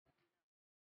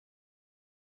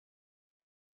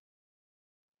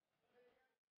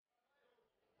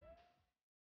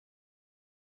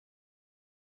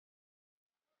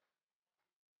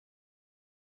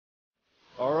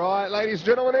All right, ladies and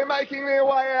gentlemen, they're making their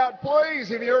way out. Please,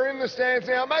 if you're in the stands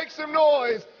now, make some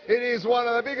noise. It is one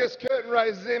of the biggest curtain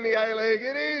raisers in the A-League.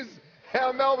 It is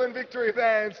our Melbourne Victory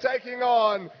fans taking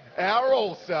on our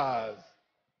All-Stars.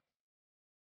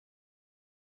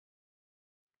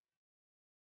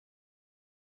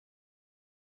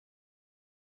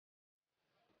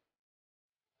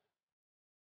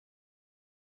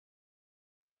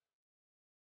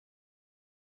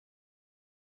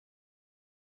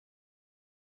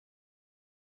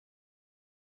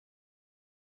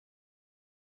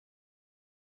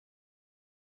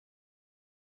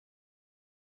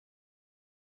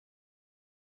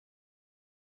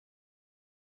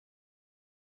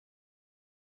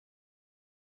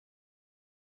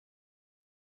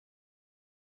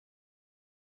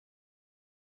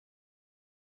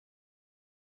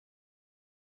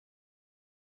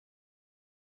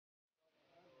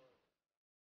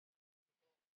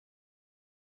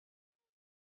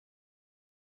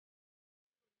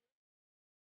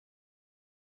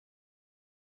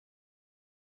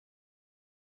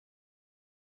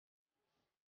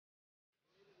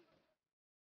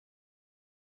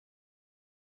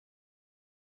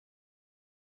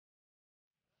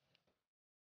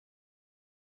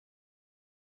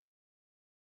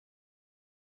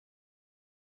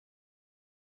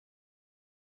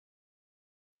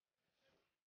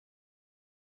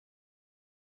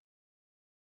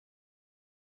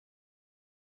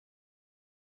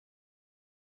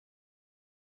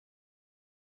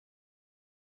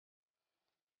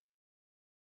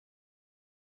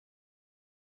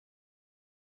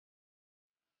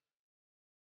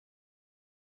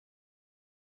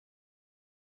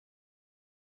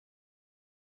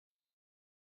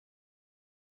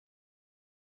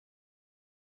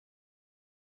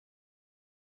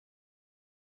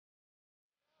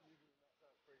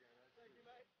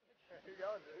 How you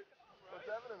going, dude? What's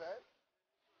happening, man?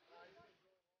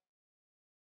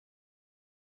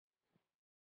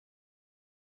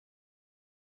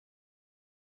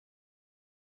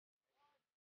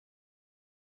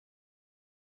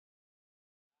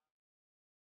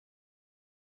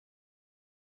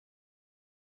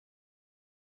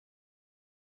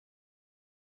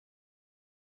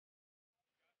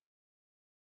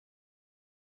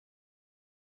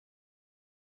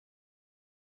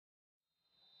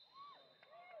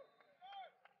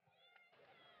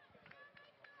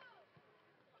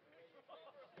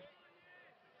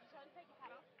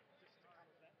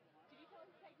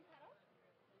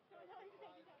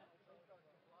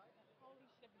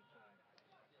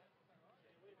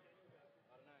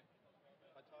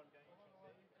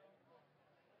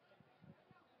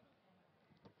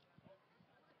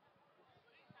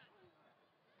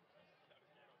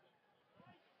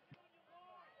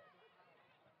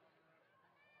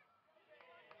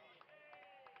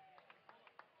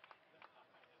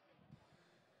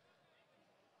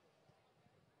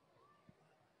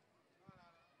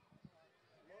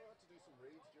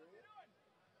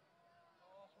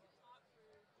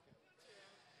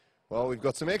 Well, we've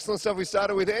got some excellent stuff. We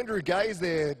started with Andrew Gaze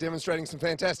there, demonstrating some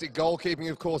fantastic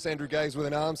goalkeeping. Of course, Andrew Gaze with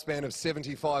an arm span of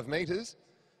 75 metres.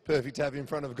 Perfect to have in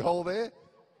front of goal there.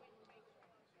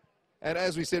 And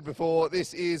as we said before,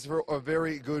 this is for a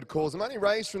very good cause. The money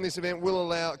raised from this event will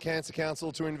allow Cancer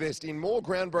Council to invest in more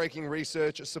groundbreaking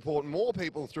research, support more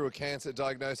people through a cancer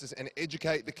diagnosis, and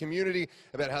educate the community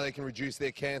about how they can reduce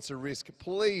their cancer risk.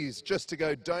 Please, just to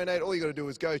go donate, all you got to do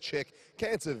is go check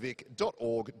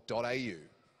cancervic.org.au.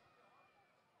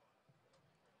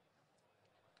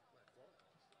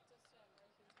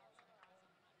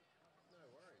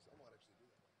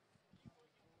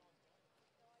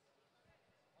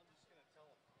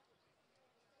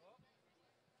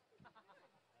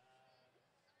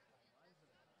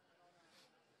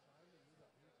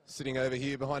 Sitting over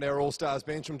here behind our All-Stars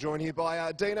bench, I'm joined here by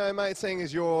Dino, mate. Seeing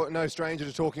as you're no stranger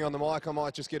to talking on the mic, I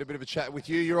might just get a bit of a chat with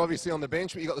you. You're obviously on the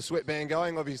bench, but you've got the sweatband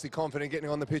going, obviously confident getting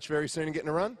on the pitch very soon and getting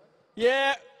a run?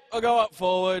 Yeah, I'll go up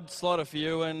forward, slot a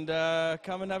few, and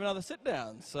come and have another sit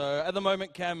down. So at the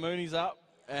moment, Cam Mooney's up,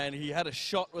 and he had a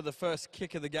shot with the first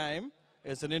kick of the game.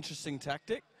 It's an interesting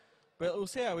tactic, but we'll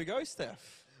see how we go,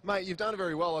 Steph. Mate, you've done it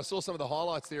very well. I saw some of the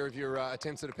highlights there of your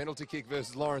attempts at a penalty kick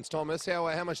versus Lawrence Thomas.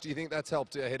 How much do you think that's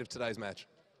helped ahead of today's match?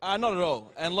 Not at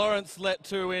all. And Lawrence let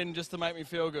two in just to make me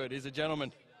feel good. He's a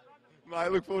gentleman.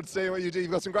 Mate, look forward to seeing what you do.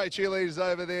 You've got some great cheerleaders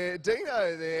over there.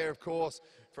 Dino there, of course,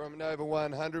 from Nova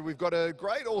 100. We've got a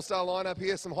great all-star lineup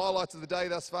here. Some highlights of the day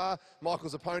thus far.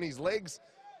 Michael Zappone's legs.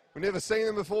 We've never seen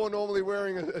them before, normally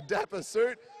wearing a dapper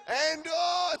suit. And,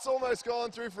 it's almost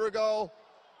gone through for a goal.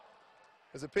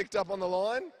 As it picked up on the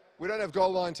line. We don't have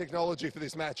goal line technology for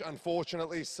this match,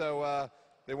 unfortunately, so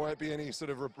There won't be any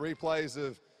sort of replays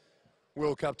of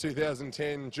World Cup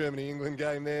 2010 Germany-England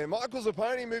game there. Michael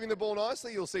Zapponi moving the ball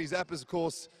nicely. You'll see Zappa's, of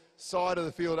course, side of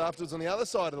the field afterwards on the other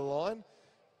side of the line.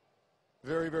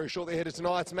 Very, very shortly ahead of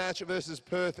tonight's match versus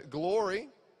Perth Glory.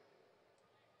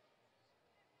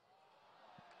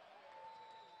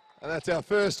 And that's our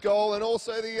first goal, and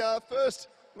also the first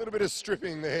little bit of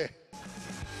stripping there.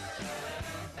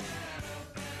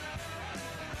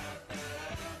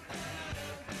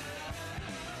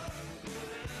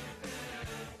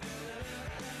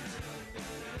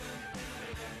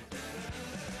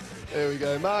 There we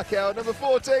go, Mark Howard, number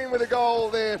 14 with a goal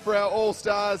there for our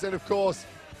All-Stars, and of course,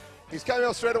 he's coming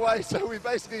off straight away, so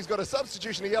he's got a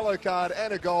substitution, a yellow card,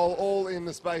 and a goal, all in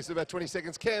the space of about 20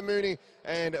 seconds. Cam Mooney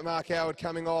and Mark Howard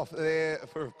coming off there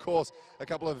for, of course, a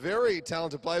couple of very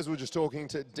talented players. We were just talking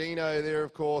to Dino there,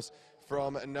 of course,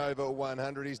 from Nova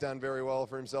 100. He's done very well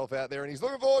for himself out there, and he's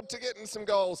looking forward to getting some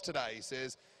goals today, he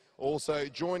says. Also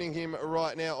joining him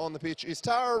right now on the pitch is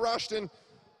Tara Rushton.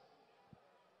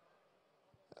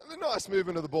 A nice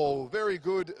movement of the ball, very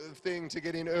good thing to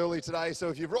get in early today. So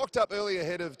if you've rocked up early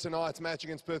ahead of tonight's match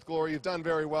against Perth Glory, you've done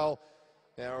very well.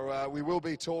 Now, we will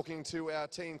be talking to our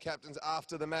team captains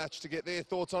after the match to get their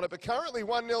thoughts on it. But currently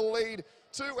 1-0 lead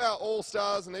to our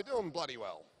All-Stars, and they're doing bloody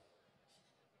well.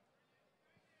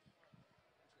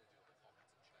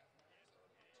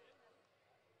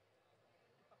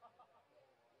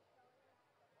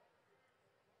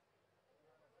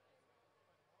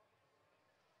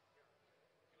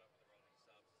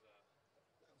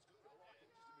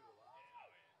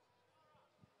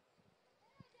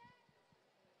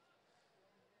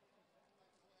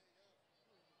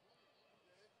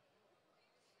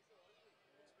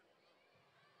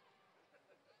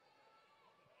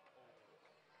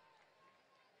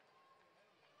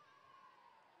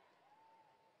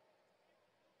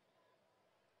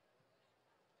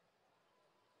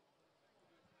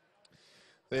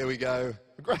 There we go.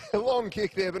 A great long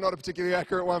kick there, but not a particularly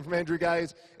accurate one from Andrew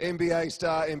Gaze. NBA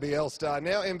star, NBL star,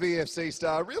 now MVFC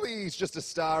star. Really, he's just a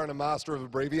star and a master of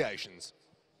abbreviations.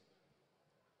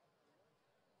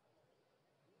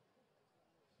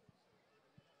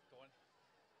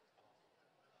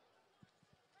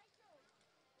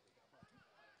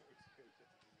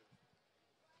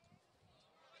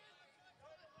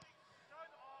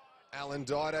 Alan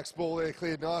Didak's ball there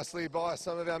cleared nicely by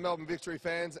some of our Melbourne Victory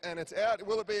fans, and it's out.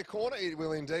 Will it be a corner? It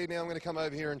will indeed. Now I'm going to come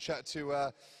over here and chat to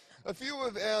a few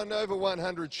of our Nova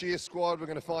 100 cheer squad. We're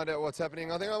going to find out what's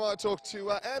happening. I think I might talk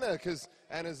to Anna, because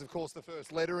Anna's, of course, the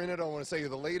first letter in it. I want to say you're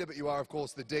the leader, but you are, of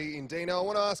course, the D in Dino. I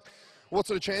want to ask, what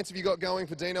sort of chance have you got going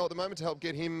for Dino at the moment to help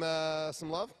get him some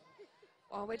love?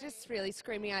 Well, we're just really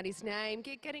screaming out his name,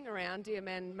 getting around him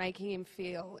and making him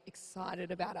feel excited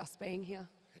about us being here.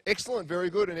 Excellent,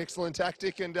 very good, an excellent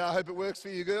tactic, and I hope it works for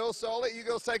you girls. So I'll let you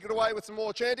girls take it away with some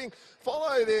more chanting.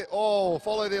 Follow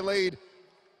their lead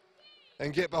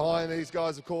and get behind these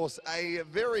guys, of course. A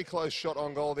very close shot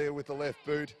on goal there with the left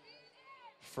boot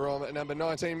from number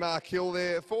 19, Mark Hill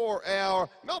there for our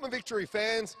Melbourne Victory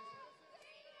fans.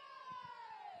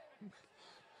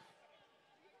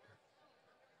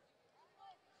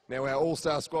 Now our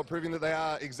All-Star squad proving that they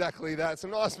are exactly that.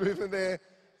 Some nice movement there.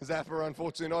 Zappa,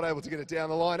 unfortunately, not able to get it down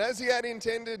the line as he had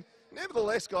intended.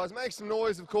 Nevertheless, guys, make some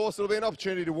noise, of course. It'll be an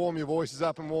opportunity to warm your voices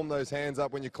up and warm those hands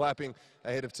up when you're clapping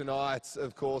ahead of tonight's,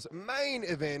 of course, main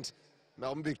event.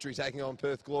 Melbourne Victory taking on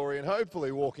Perth Glory and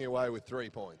hopefully walking away with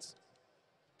 3 points.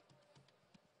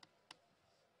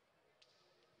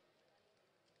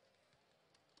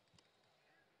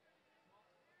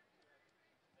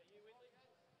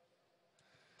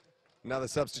 Another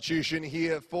substitution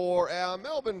here for our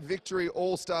Melbourne Victory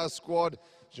All-Star squad.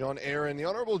 John Aaron, the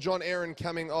Honourable John Aaron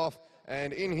coming off,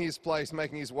 and in his place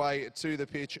making his way to the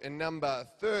pitch, and number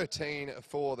 13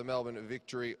 for the Melbourne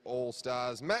Victory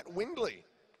All-Stars, Matt Windley.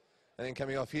 And then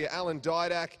coming off here, Alan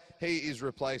Didak. He is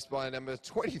replaced by number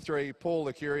 23, Paul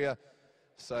Lacuria.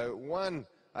 So one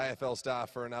AFL star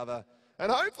for another.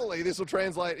 And hopefully this will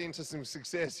translate into some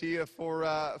success here for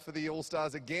the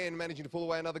All-Stars again, managing to pull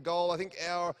away another goal. I think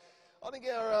our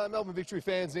Melbourne Victory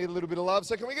fans need a little bit of love.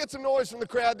 So can we get some noise from the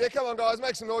crowd there? Come on, guys,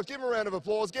 make some noise. Give them a round of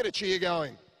applause. Get a cheer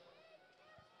going.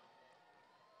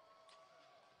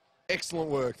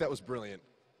 Excellent work. That was brilliant.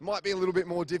 Might be a little bit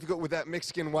more difficult with that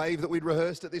Mexican wave that we'd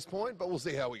rehearsed at this point, but we'll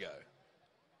see how we go.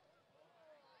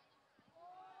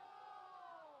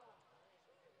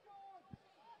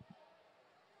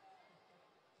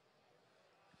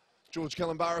 George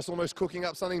Calombaris almost cooking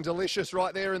up something delicious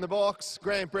right there in the box.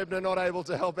 Grant Brebner not able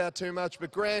to help out too much,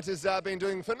 but Grant has been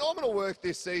doing phenomenal work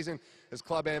this season as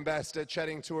club ambassador,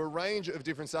 chatting to a range of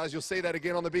different stars. You'll see that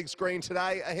again on the big screen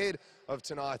today ahead of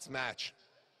tonight's match.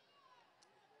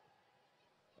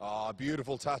 Oh,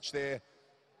 beautiful touch there.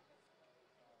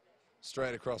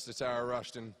 Straight across to Tara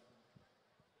Rushton.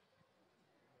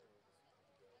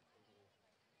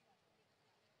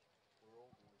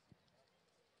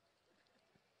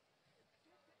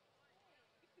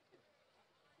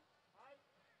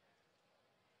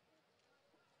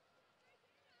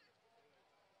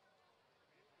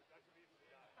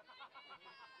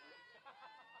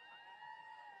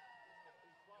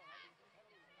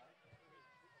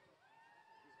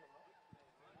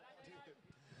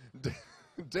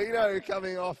 Dino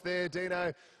coming off there.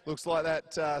 Dino looks like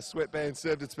that sweatband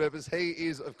served its purpose. He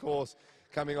is, of course,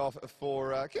 coming off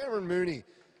for Cameron Mooney.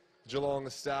 Geelong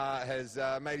star has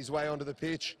made his way onto the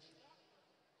pitch.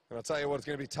 And I'll tell you what, it's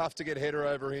going to be tough to get header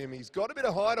over him. He's got a bit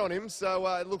of height on him, so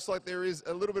it looks like there is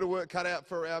a little bit of work cut out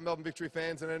for our Melbourne Victory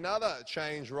fans. And another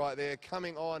change right there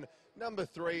coming on. Number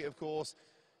 3, of course.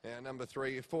 Number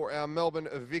 3 for our Melbourne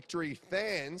Victory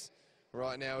fans.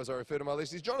 Right now, as I refer to my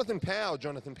list, is Jonathan Powell.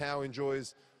 Jonathan Powell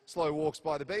enjoys slow walks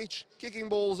by the beach, kicking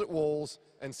balls at walls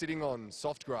and sitting on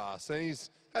soft grass. And he's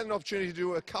had an opportunity to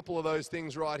do a couple of those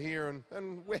things right here,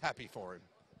 and we're happy for him.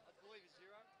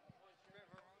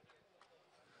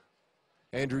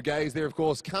 Andrew Gaze there, of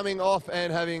course, coming off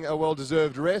and having a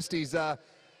well-deserved rest. He's had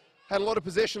a lot of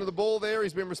possession of the ball there.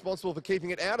 He's been responsible for keeping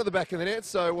it out of the back of the net,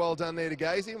 so well done there to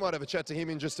Gaze. Might have a chat to him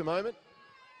in just a moment.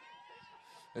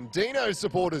 And Dino's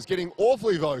supporters getting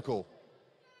awfully vocal.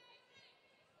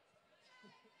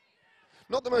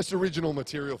 Not the most original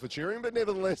material for cheering, but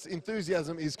nevertheless,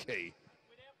 enthusiasm is key.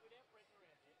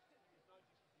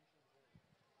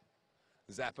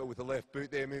 Zappa with the left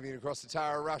boot there, moving across to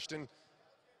Tara Rushton.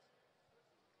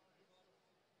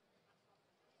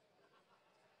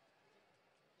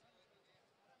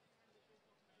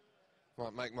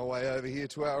 Might make my way over here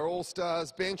to our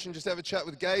All-Stars bench and just have a chat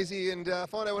with Gazy and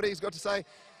find out what he's got to say.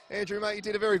 Andrew, mate, you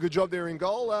did a very good job there in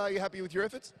goal. Are you happy with your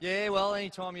efforts? Yeah, well,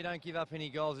 anytime you don't give up any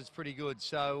goals, it's pretty good.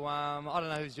 So I don't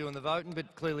know who's doing the voting,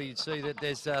 but clearly you'd see that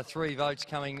there's 3 votes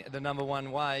coming the number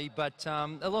 1 way. But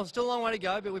still a long way to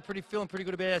go, but we're feeling pretty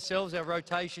good about ourselves. Our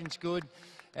rotation's good.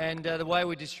 And the way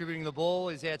we're distributing the ball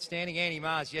is outstanding. Andy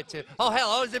Maher's yet to... Oh,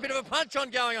 hello, there's a bit of a punch-on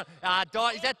going on.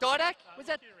 Is that Didak?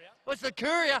 What's the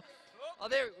Courier? Oh,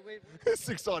 there. This is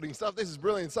exciting stuff. This is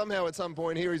brilliant. Somehow at some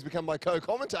point here he's become my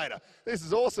co-commentator. This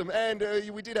is awesome. And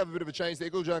we did have a bit of a change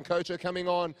there. Guljan Kocha coming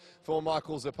on for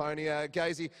Michael Zapponi.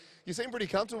 Gazy, you seem pretty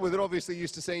comfortable with it. Obviously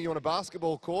used to seeing you on a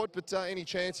basketball court, but any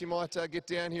chance you might get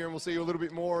down here and we'll see you a little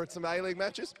bit more at some A-League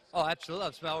matches? Oh,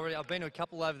 absolutely. I've been to a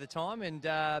couple over the time and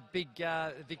big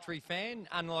Victory fan.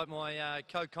 Unlike my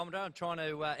co-commentator, I'm trying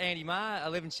to Andy Maher,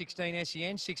 11:16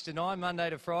 SEN, 6 to 9,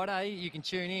 Monday to Friday. You can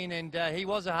tune in, and he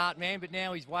was a Heart man, but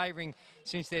now he's wavering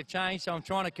since they've changed, so I'm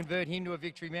trying to convert him to a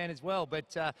Victory man as well.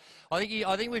 But I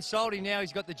think we've sold him now.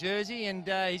 He's got the jersey, and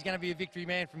he's going to be a Victory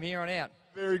man from here on out.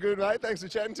 Very good, mate. Thanks for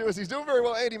chatting to us. He's doing very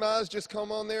well. Andy Maher's just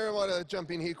come on there. I might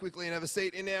jump in here quickly and have a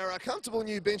seat in our comfortable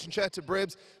new bench and chat to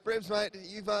Brebs. Brebs, mate,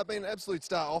 you've been an absolute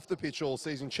star off the pitch all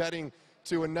season, chatting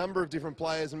to a number of different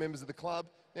players and members of the club.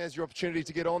 Now's your opportunity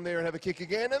to get on there and have a kick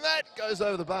again, and that goes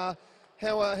over the bar.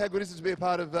 How good is it to be a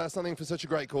part of something for such a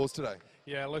great cause today?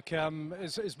 Yeah, look,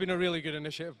 it's been a really good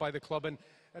initiative by the club, and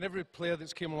every player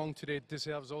that's came along today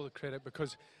deserves all the credit,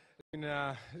 because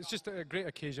it's just a great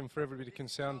occasion for everybody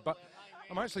concerned. But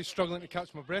I'm actually struggling to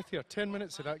catch my breath here. 10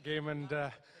 minutes of that game, and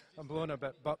I'm blown a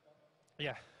bit. But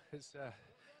yeah, it's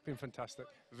been fantastic.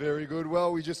 Very good.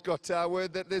 Well, we just got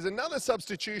word that there's another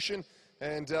substitution,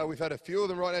 and we've had a few of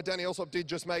them right now. Danny Allsopp did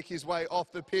just make his way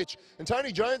off the pitch, and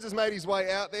Tony Jones has made his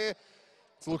way out there.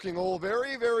 It's looking all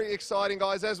very, very exciting,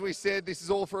 guys. As we said, this is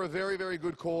all for a very, very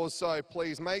good cause, so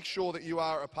please make sure that you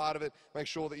are a part of it. Make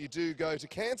sure that you do go to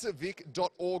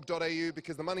cancervic.org.au,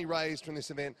 because the money raised from this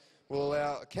event will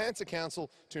allow Cancer Council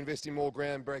to invest in more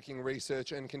groundbreaking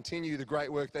research and continue the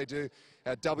great work they do.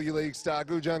 Our W League star,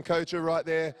 Guljan Kocha, right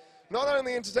there. Not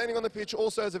only entertaining on the pitch,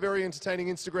 also has a very entertaining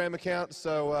Instagram account,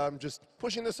 so just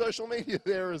pushing the social media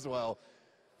there as well.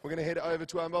 We're going to head over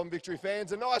to our Melbourne Victory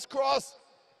fans. A nice cross.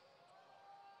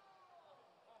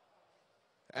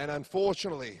 And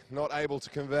unfortunately, not able to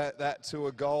convert that to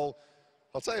a goal.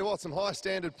 I'll tell you what, some high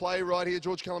standard play right here.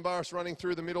 George Calombaris running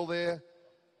through the middle there.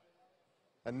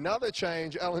 Another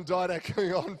change, Alan Didak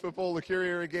coming on for Paul the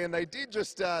Courier again. They did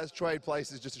just trade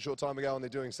places just a short time ago, and they're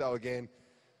doing so again.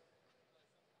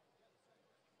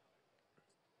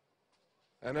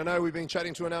 And I know we've been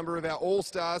chatting to a number of our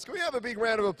All-Stars. Can we have a big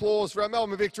round of applause for our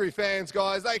Melbourne Victory fans,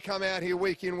 guys? They come out here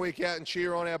week in, week out and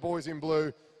cheer on our boys in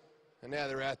blue. And now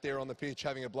they're out there on the pitch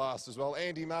having a blast as well.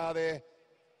 Andy Marr there.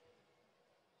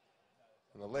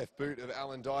 And the left boot of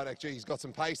Alan Didak. Gee, he's got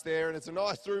some pace there, and it's a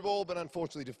nice through ball, but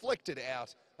unfortunately deflected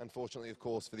out. Unfortunately, of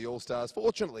course, for the All-Stars.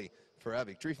 Fortunately for our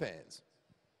Victory fans.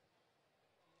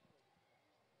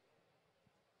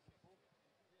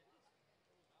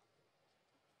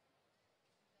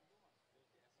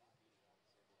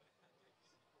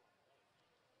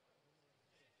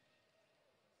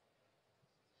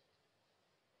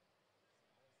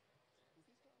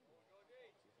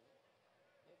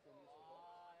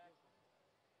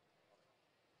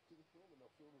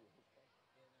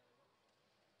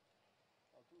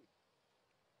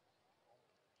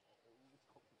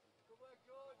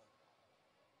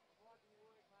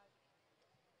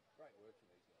 Great work from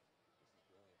these guys. This is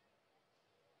brilliant.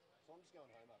 So I'm just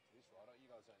going home after this, right? You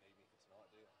guys don't need me for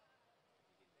tonight, do you?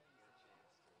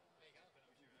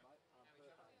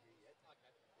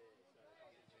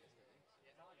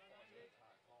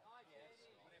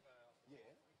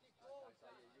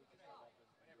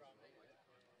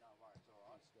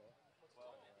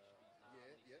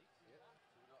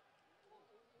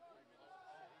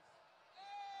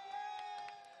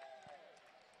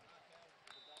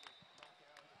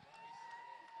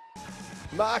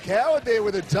 Mark Howard there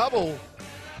with a double.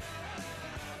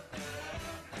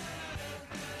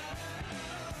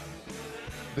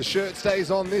 The shirt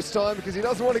stays on this time because he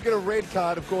doesn't want to get a red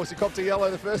card, of course. He copped a yellow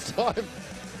the first time.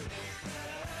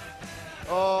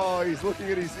 Oh, he's looking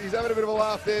at he's having a bit of a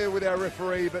laugh there with our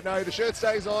referee, but no, the shirt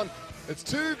stays on. It's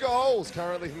 2 goals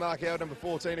currently for Mark Howard, number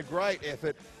 14. A great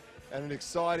effort and an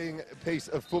exciting piece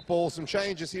of football. Some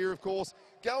changes here, of course,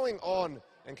 going on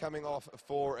and coming off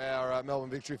for our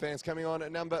Melbourne Victory fans. Coming on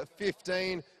at number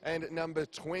 15 and number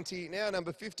 20. Now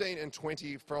number 15 and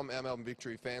 20 from our Melbourne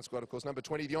Victory fan squad. Of course, number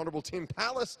 20, the Honourable Tim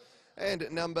Pallas,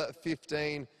 and number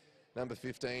 15. Number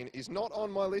 15 is not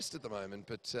on my list at the moment,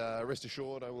 but rest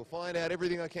assured I will find out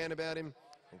everything I can about him.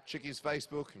 I'll check his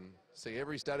Facebook and see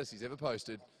every status he's ever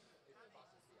posted.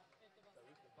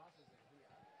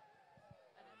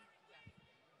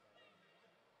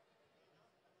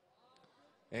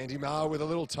 Andy Marr with a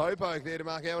little toe poke there to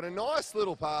Mark Howard. A nice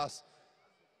little pass.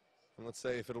 And let's see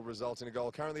if it'll result in a goal.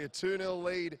 Currently a 2-0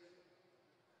 lead.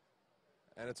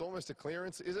 And it's almost a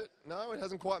clearance, is it? No, it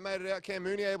hasn't quite made it out. Cam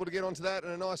Mooney able to get onto that,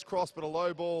 and a nice cross, but a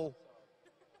low ball.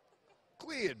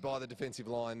 Cleared by the defensive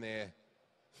line there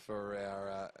for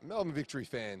our Melbourne Victory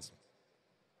fans.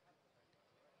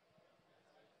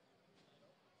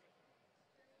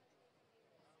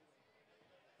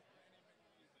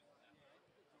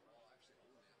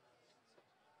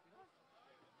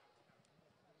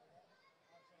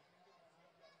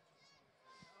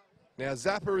 Now,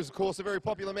 Zappa is, of course, a very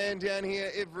popular man down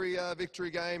here. Every Victory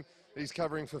game he's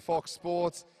covering for Fox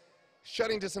Sports.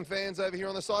 Shutting to some fans over here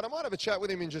on the side. I might have a chat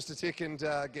with him in just a tick and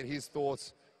get his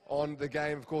thoughts on the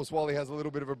game, of course, while he has a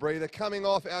little bit of a breather. Coming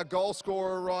off our goal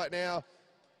scorer right now,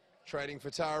 trading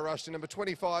for Tara Rushton, number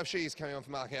 25. She's coming on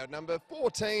for Mark Howard, number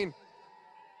 14.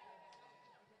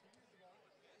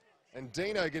 And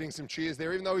Dino getting some cheers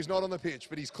there, even though he's not on the pitch.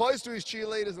 But he's close to his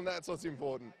cheerleaders, and that's what's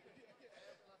important.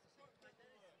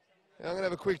 I'm going to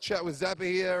have a quick chat with Zappa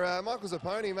here. Michael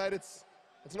Zapponi, mate, it's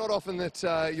not often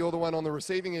that you're the one on the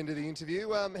receiving end of the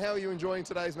interview. How are you enjoying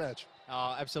today's match?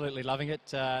 Oh, absolutely loving it.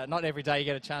 Not every day you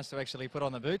get a chance to actually put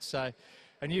on the boots, so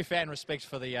a newfound respect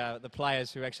for the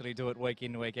players who actually do it week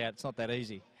in, week out. It's not that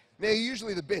easy. Now, you're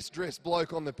usually the best dressed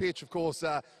bloke on the pitch, of course,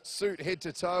 suit head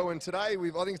to toe, and today I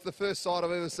think it's the first sight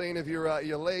I've ever seen of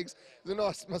your legs.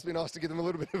 Must be nice to give them a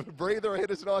little bit of a breather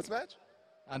ahead of tonight's match.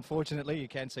 Unfortunately, you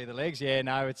can see the legs. Yeah,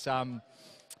 no, it's you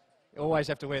always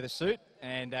have to wear the suit,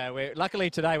 and luckily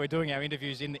today we're doing our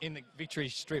interviews in the Victory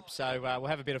strip, so we'll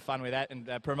have a bit of fun with that and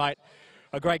promote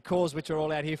a great cause which we're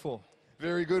all out here for.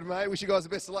 Very good, mate. Wish you guys the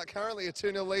best of luck. Currently a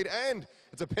 2-0 lead, and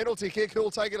it's a penalty kick.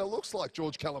 Who'll take it? It looks like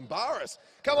George Calombaris.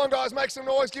 Come on, guys, make some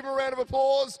noise. Give him a round of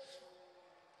applause.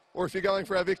 Or if you're going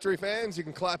for our Victory fans, you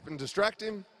can clap and distract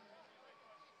him.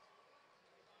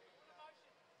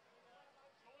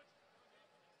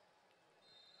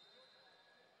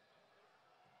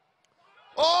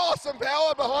 Oh, some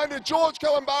power behind it. George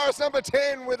Calombaris, number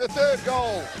 10, with a 3rd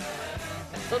goal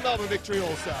for Melbourne Victory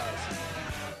All-Stars.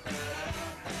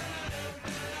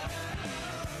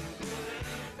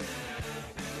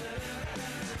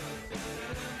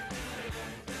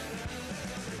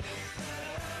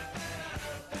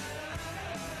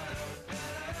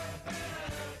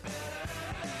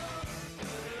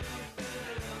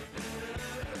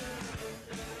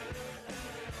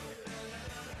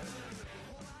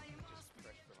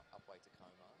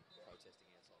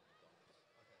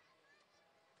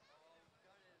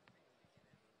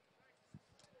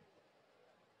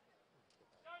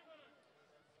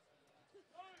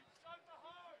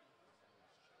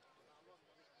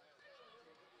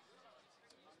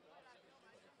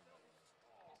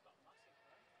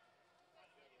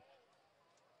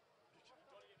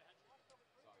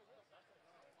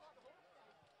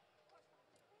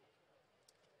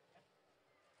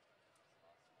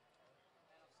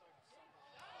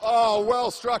 Oh,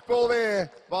 well struck ball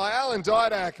there by Alan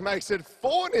Didak, makes it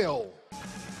 4-0.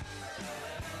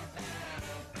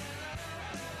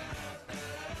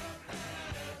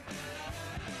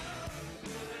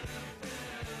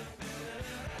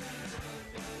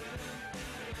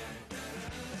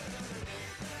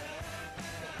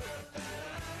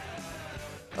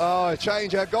 Oh,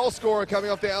 change our goal scorer coming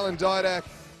off there, Alan Didak.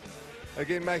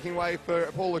 Again, making way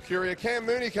for Paul Lucuria. Cam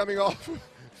Mooney coming off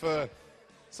for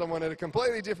someone at a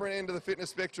completely different end of the fitness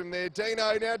spectrum there.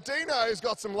 Dino. Now, Dino's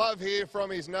got some love here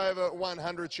from his Nova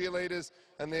 100 cheerleaders,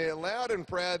 and they're loud and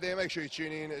proud there. Make sure you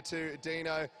tune in to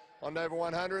Dino on Nova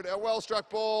 100. A well-struck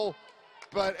ball,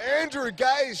 but Andrew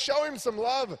Gaze, show him some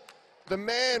love. The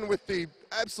man with the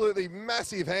absolutely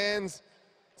massive hands.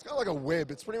 It's kind of like a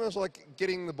web. It's pretty much like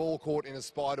getting the ball caught in a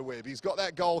spider web. He's got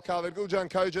that goal covered. Guljan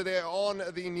Koja there on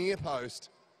the near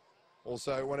post.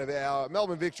 Also, one of our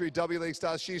Melbourne Victory W League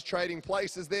stars. She's trading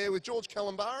places there with George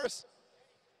Calombaris.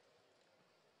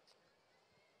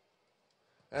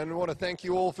 And I want to thank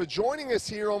you all for joining us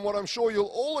here on what I'm sure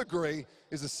you'll all agree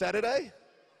is a Saturday.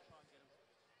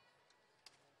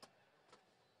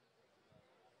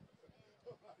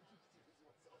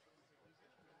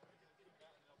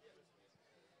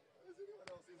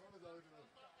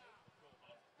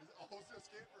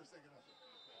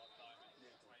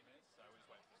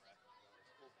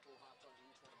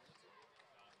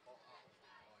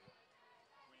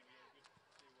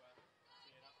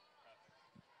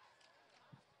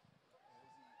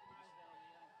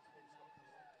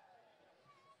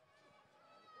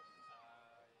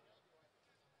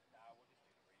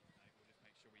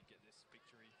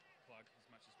 as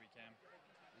much as we can.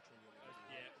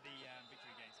 Yeah, the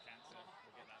victory against cancer.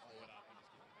 We'll get that forward up and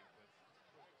just give it a big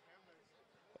push.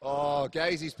 Oh,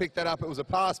 Gazy's picked that up. It was a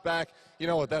pass back. You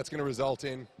know what that's going to result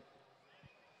in.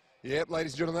 Yep,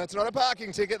 ladies and gentlemen, that's not a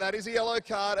parking ticket. That is a yellow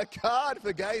card. A card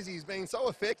for Gazy. He's been so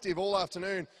effective all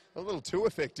afternoon. A little too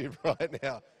effective right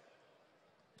now.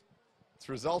 It's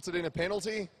resulted in a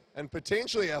penalty and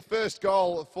potentially our first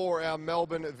goal for our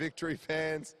Melbourne Victory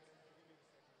fans.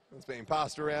 It's been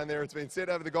passed around there. It's been set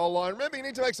over the goal line. Remember, you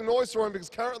need to make some noise for him because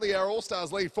currently our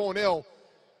All-Stars lead 4-0.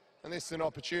 And this is an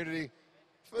opportunity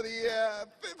for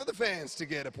the fans to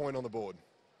get a point on the board.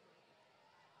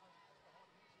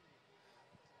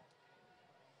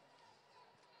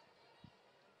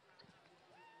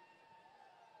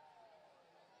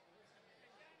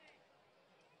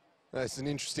 That's an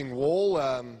interesting wall.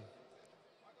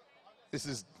 This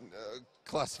is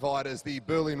classified as the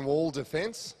Berlin Wall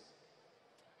defence.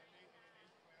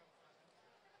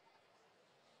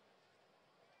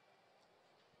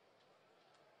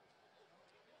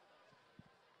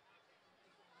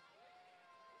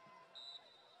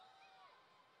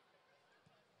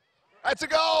 That's a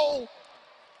goal!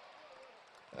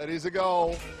 That is a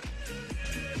goal.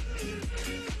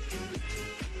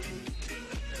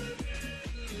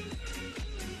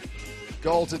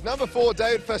 Goal to number 4,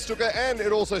 David Fastuka, and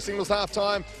it also signals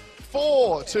halftime.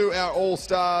 4 to our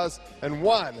All-Stars and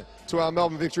 1 to our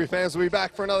Melbourne Victory fans. We'll be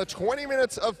back for another 20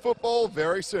 minutes of football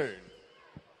very soon.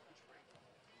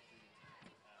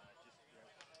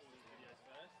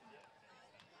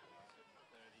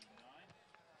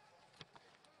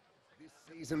 This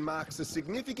season marks a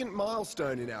significant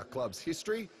milestone in our club's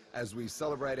history as we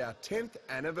celebrate our 10th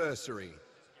anniversary.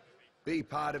 Be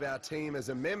part of our team as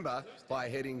a member by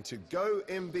heading to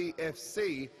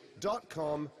gombfc.com.au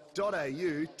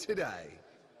today.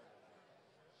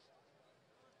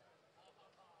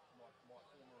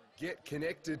 Get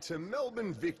connected to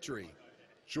Melbourne Victory.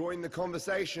 Join the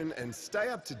conversation and stay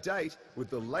up to date with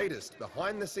the latest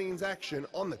behind-the-scenes action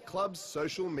on the club's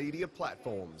social media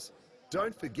platforms.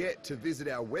 Don't forget to visit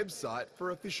our website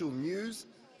for official news,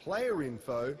 player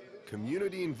info,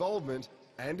 community involvement,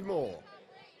 and more.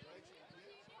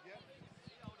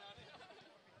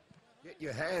 Get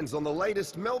your hands on the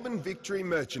latest Melbourne Victory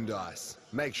merchandise.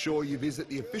 Make sure you visit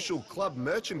the official club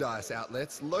merchandise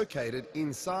outlets located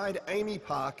inside AAMI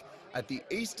Park at the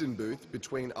eastern booth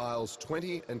between aisles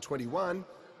 20 and 21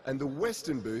 and the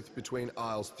western booth between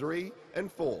aisles 3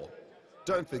 and 4.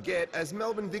 Don't forget, as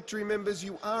Melbourne Victory members,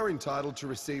 you are entitled to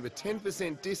receive a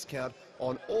 10% discount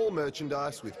on all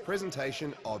merchandise with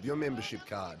presentation of your membership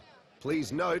card.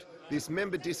 Please note, this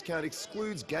member discount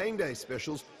excludes game day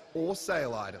specials or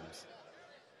sale items.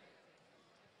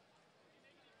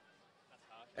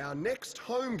 Our next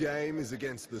home game is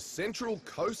against the Central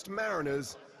Coast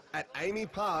Mariners at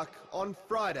AAMI Park on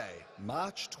Friday,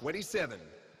 March 27.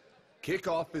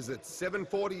 Kickoff is at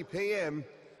 7:40 p.m.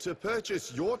 To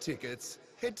purchase your tickets,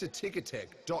 head to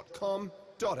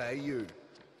ticketek.com.au.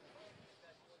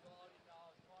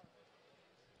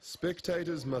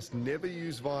 Spectators must never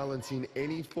use violence in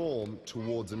any form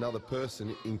towards another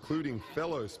person, including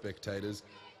fellow spectators,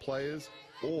 players,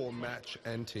 or match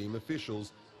and team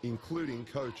officials, including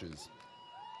coaches.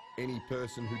 Any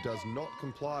person who does not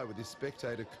comply with this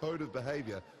spectator code of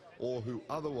behaviour or who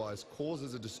otherwise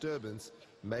causes a disturbance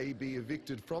may be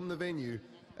evicted from the venue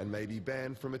and may be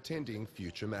banned from attending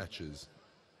future matches.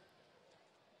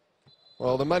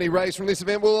 Well, the money raised from this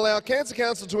event will allow Cancer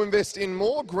Council to invest in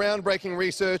more groundbreaking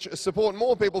research, support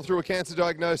more people through a cancer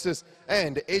diagnosis,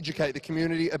 and educate the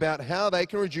community about how they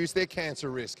can reduce their cancer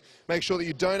risk. Make sure that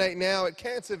you donate now at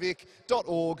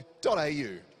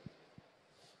cancervic.org.au.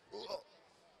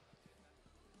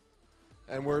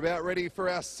 And we're about ready for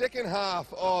our second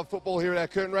half of football here at our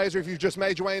curtain raiser. If you've just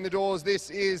made your way in the doors,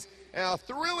 this is our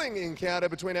thrilling encounter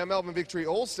between our Melbourne Victory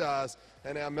All-Stars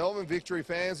and our Melbourne Victory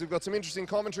fans. We've got some interesting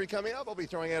commentary coming up. I'll be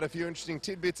throwing out a few interesting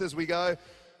tidbits as we go.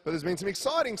 But there's been some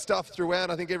exciting stuff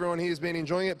throughout. I think everyone here has been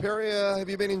enjoying it. Perry, have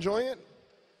you been enjoying it?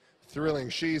 Thrilling.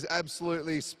 She's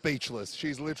absolutely speechless.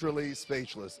 She's literally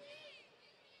speechless.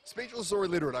 Speechless or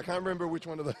illiterate? I can't remember which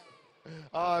one of the...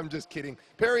 Oh, I'm just kidding.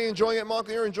 Perry, enjoying it?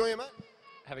 Michael, you're enjoying it, mate?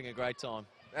 Having a great time.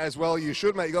 As well you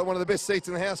should, mate. You got one of the best seats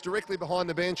in the house, directly behind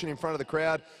the bench and in front of the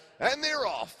crowd. And they're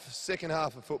off. Second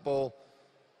half of football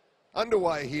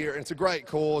underway here, and it's a great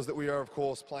cause that we are, of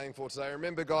course, playing for today.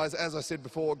 Remember, guys, as I said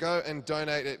before, go and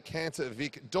donate at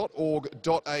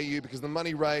cancervic.org.au because the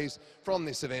money raised from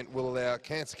this event will allow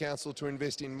Cancer Council to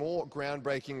invest in more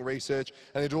groundbreaking research,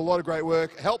 and they do a lot of great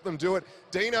work. Help them do it.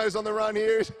 Dino's on the run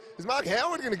here. Is Mark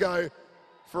Howard going to go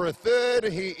for a third?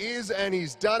 He is, and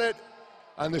he's done it.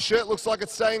 And the shirt looks like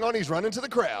it's staying on. He's running to the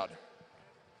crowd.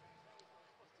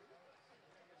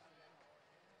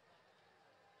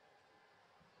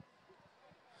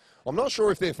 I'm not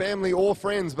sure if they're family or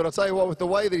friends, but I'll tell you what, with the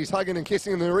way that he's hugging and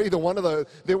kissing them, they're either one of those.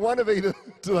 They're one of either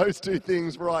to those two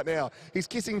things right now. He's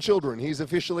kissing children. He's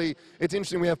officially, it's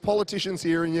interesting, we have politicians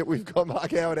here and yet we've got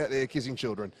Mark Howard out there kissing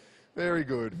children. Very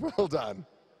good. Well done.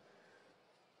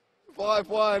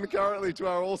 5-1 currently to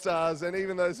our All-Stars, and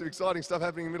even though there's some exciting stuff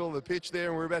happening in the middle of the pitch there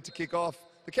and we're about to kick off,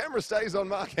 the camera stays on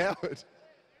Mark Howard.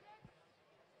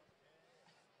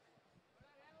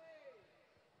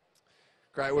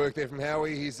 Great work there from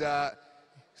Howie. He's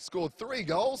scored 3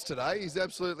 goals today. He's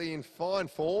absolutely in fine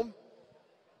form.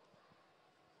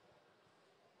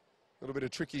 A little bit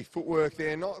of tricky footwork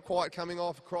there, not quite coming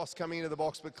off, cross coming into the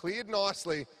box, but cleared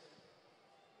nicely.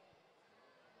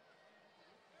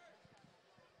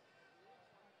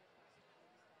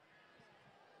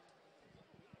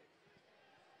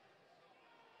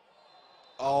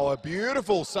 Oh, a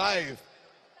beautiful save.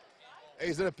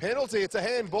 Is it a penalty? It's a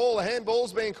handball. A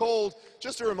handball's been called.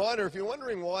 Just a reminder, if you're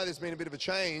wondering why there's been a bit of a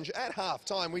change, at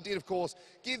half-time we did, of course,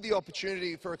 give the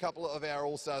opportunity for a couple of our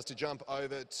All-Stars to jump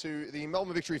over to the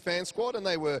Melbourne Victory fan squad, and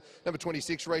they were number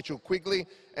 26, Rachel Quigley,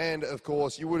 and, of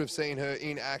course, you would have seen her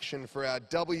in action for our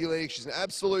W-League. She's an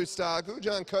absolute star.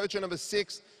 Gujan Kocha, number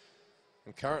 6,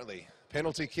 and currently,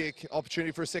 penalty kick,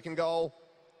 opportunity for a second goal.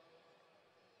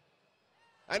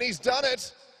 And he's done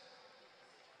it.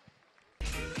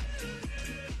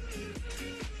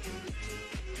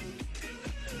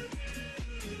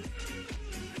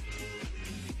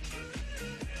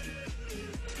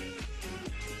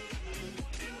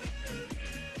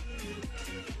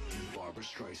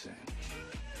 Streisand.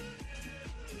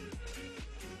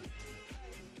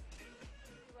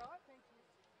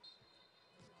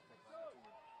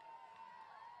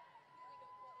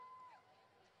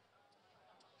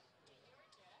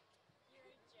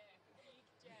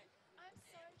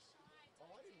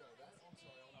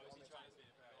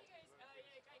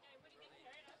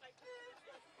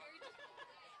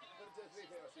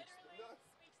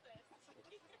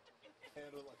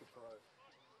 Handle it like a pro. I've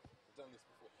done this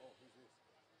before. Oh, who's this?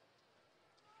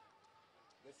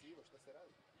 Неси го, ще се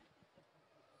ради.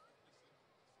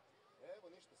 Ево,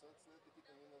 нищо, само след ти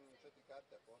питам, имам 4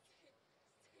 карти, ако хочеш.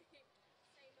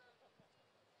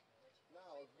 No,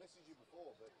 I've messaged you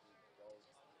before, but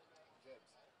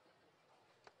Jebs.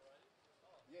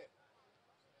 Yeah.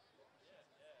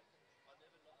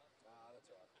 Nah,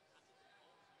 that's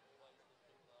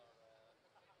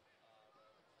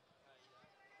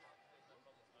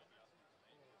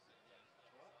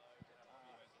all right.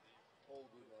 All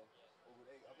good, man. All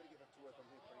good. Hey, I've got to get back to work. I'm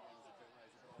here pre-game as a curtain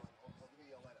raiser, but I'll give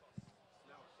you a later.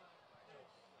 No.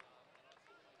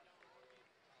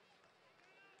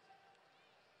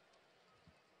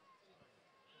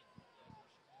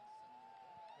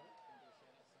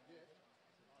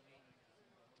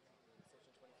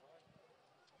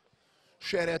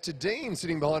 Shout out to Dean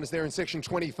sitting behind us there in section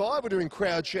 25. We're doing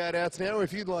crowd shout outs now.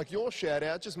 If you'd like your shout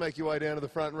out, just make your way down to the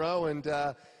front row and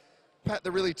pat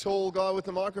the really tall guy with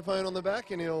the microphone on the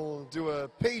back, and he'll do a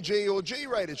PG or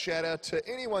G-rated shout out to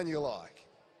anyone you like.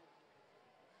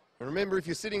 And remember, if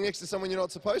you're sitting next to someone you're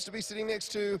not supposed to be sitting next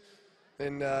to,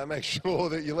 then make sure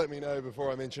that you let me know before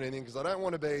I mention anything, because I don't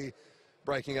want to be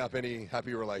breaking up any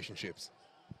happy relationships.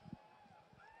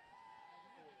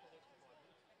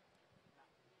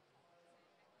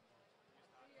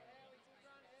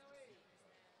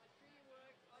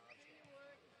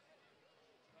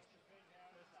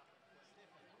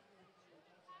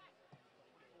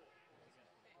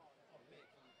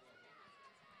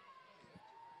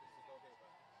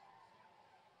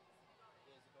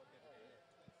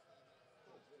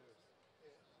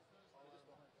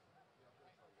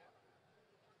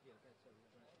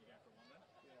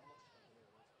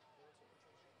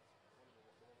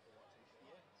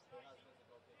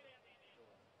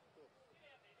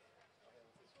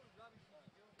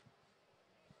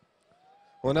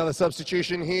 Well, another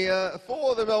substitution here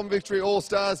for the Melbourne Victory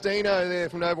All-Stars. Dino there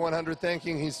from Nova 100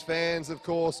 thanking his fans, of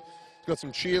course. He's got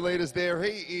some cheerleaders there.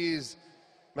 He is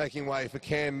making way for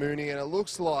Cam Mooney, and it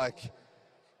looks like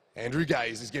Andrew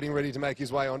Gaze is getting ready to make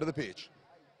his way onto the pitch.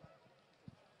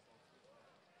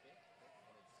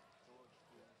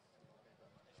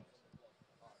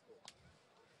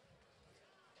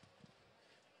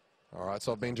 All right,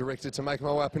 so I've been directed to make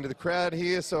my way up into the crowd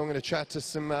here, so I'm going to chat to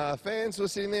some fans who are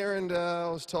sitting there, and I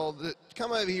was told that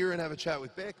come over here and have a chat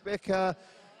with Beck. Beck,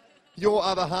 your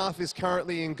other half is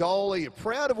currently in goal. Are you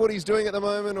proud of what he's doing at the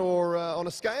moment, or on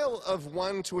a scale of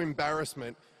 1 to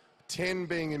embarrassment, 10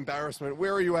 being embarrassment,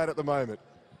 where are you at the moment?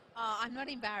 Oh, I'm not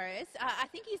embarrassed. I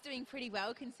think he's doing pretty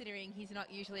well considering he's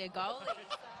not usually a goalie.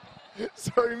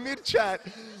 So mid-chat,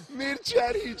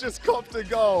 he just copped a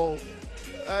goal.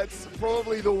 That's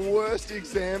probably the worst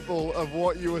example of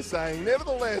what you were saying.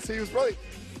 Nevertheless, he was probably,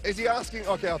 is he asking,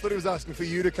 okay, I thought he was asking for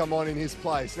you to come on in his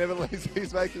place. Nevertheless,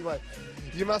 he's making way.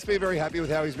 You must be very happy with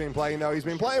how he's been playing, though. He's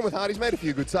been playing with heart. He's made a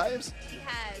few good saves. He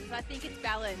has. I think it's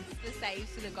balanced, the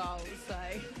saves to the goals, so.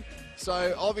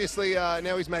 So obviously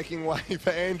now he's making way for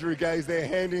Andrew Gaze there,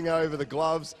 handing over the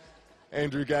gloves.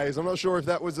 Andrew Gaze, I'm not sure if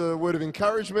that was a word of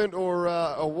encouragement or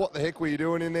what the heck were you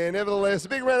doing in there. Nevertheless, a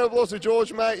big round of applause for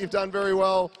George, mate. You've done very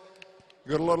well.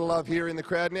 You've got a lot of love here in the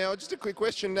crowd. Now, just a quick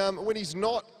question. When he's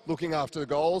not looking after the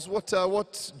goals,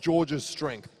 what's George's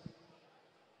strength?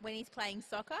 When he's playing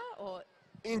soccer, or?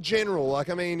 In general, like,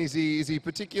 I mean, is he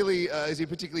particularly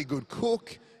good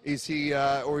cook? Is he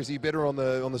or is he better on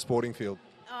the sporting field?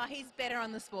 Oh, he's better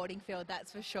on the sporting field,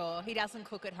 that's for sure. He doesn't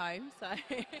cook at home, so.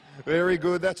 Very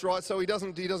good, that's right. So he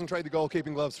doesn't trade the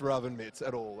goalkeeping gloves for oven mitts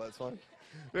at all. That's fine.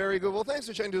 Very good. Well, thanks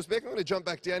for chatting to us, Beck. I'm going to jump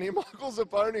back down here. Michael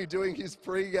Zapponi doing his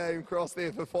pre-game cross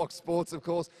there for Fox Sports, of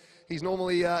course. He's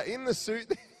normally in the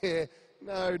suit there.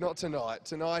 No, not tonight.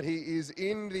 Tonight he is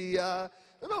in the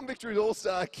Melbourne Victory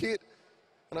All-Star kit.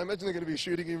 And I imagine they're going to be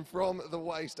shooting him from the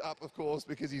waist up, of course,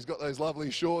 because he's got those lovely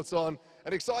shorts on.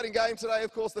 An exciting game today,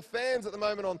 of course. The fans at the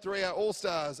moment on 3, our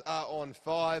All-Stars are on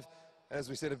 5. As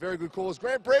we said, a very good cause.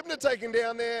 Grant Brebner taken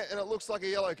down there, and it looks like a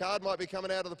yellow card might be coming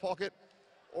out of the pocket.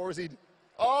 Or is he...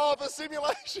 Oh, for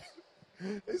simulation!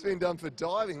 He's been done for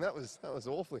diving. That was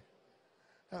awfully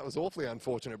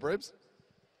unfortunate, Brebs.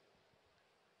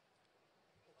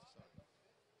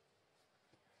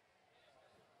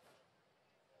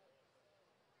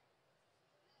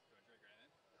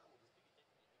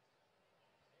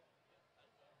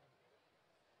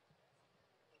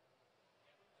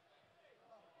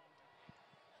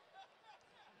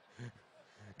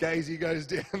 Gazy goes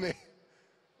down there.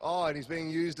 Oh, and he's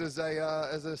being used as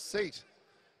a seat.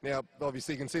 Now,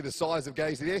 obviously, you can see the size of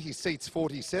Gazy there. He seats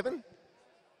 47.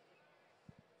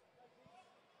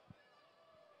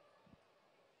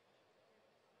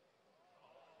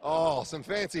 Oh, some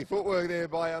fancy footwork there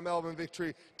by our Melbourne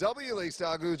Victory W League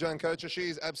star Gujan Kocha.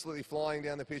 She's absolutely flying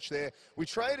down the pitch there. We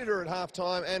traded her at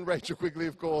halftime, and Rachel Quigley,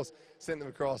 of course, sent them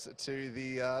across to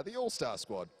the All-Star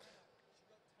squad.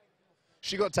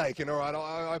 She got taken, all right.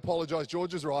 I apologise.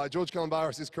 George is right. George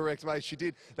Calombaris is correct, mate. She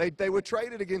did. They were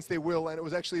traded against their will, and it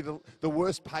was actually the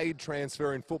worst paid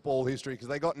transfer in football history because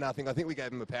they got nothing. I think we gave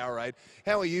them a Powerade.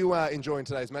 How are you enjoying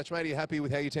today's match, mate? Are you happy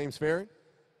with how your team's faring?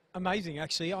 Amazing,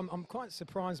 actually. I'm quite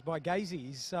surprised by Gazy.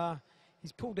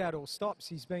 He's pulled out all stops.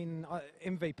 He's been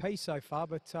MVP so far,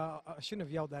 but I shouldn't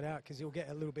have yelled that out because he'll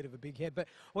get a little bit of a big head. But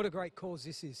what a great cause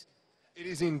this is. It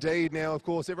is indeed. Now, of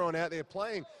course, everyone out there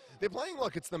playing, they're playing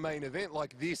like it's the main event,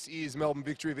 like this is Melbourne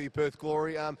Victory v Perth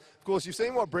Glory. Of course, you've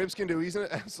seen what Brebs can do. He's an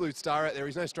absolute star out there.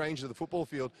 He's no stranger to the football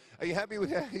field. Are you happy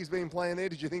with how he's been playing there?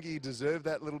 Did you think he deserved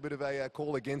that little bit of a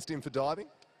call against him for diving?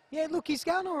 Yeah, look, he's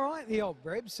going all right, the old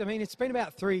Brebs. I mean, it's been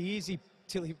about 3 years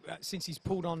since he's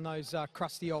pulled on those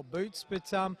crusty old boots.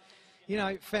 But, you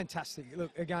know, fantastic.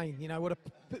 Look, again, you know, what a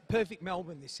perfect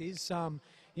Melbourne this is.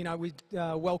 You know, with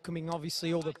welcoming,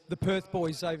 obviously, all the Perth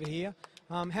boys over here.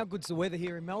 How good's the weather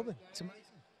here in Melbourne? It's amazing.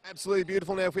 Absolutely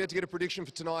beautiful. Now, if we had to get a prediction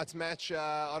for tonight's match,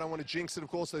 I don't want to jinx it, of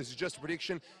course, so this is just a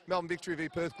prediction. Melbourne Victory v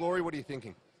Perth Glory, what are you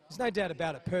thinking? There's no doubt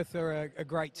about it. Perth are a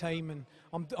great team, and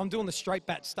I'm doing the straight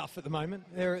bat stuff at the moment.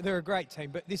 They're a great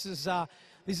team, but this is our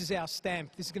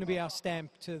stamp. This is going to be our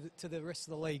stamp to the rest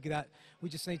of the league that we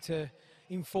just need to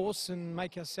enforce and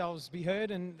make ourselves be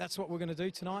heard, and that's what we're going to do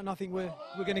tonight. And I think we're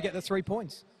going to get the 3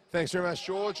 points. Thanks very much,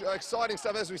 George. Exciting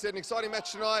stuff, as we said, an exciting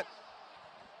match tonight,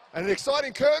 and an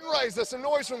exciting curtain raiser. Some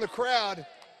noise from the crowd.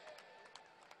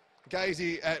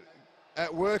 Gazy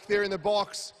at work there in the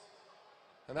box.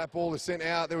 And that ball is sent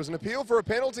out. There was an appeal for a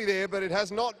penalty there, but it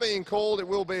has not been called. It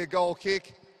will be a goal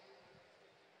kick.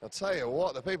 I'll tell you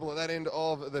what, the people at that end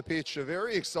of the pitch are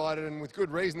very excited, and with good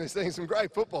reason. They're seeing some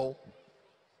great football.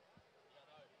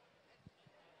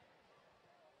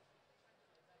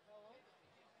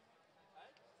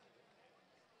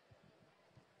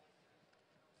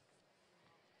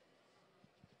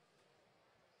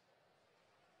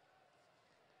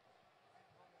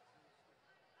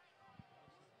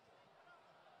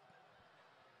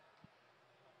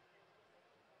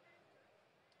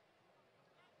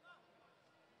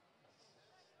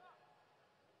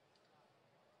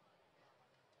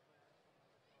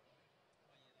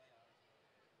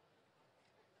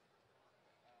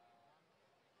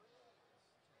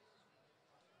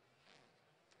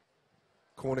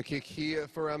 Corner kick here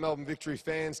for our Melbourne Victory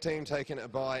fans team, taken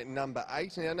by number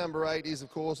 8. Now, number 8 is, of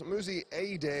course, Muzi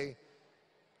Ade.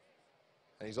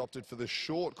 And he's opted for the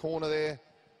short corner there.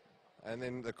 And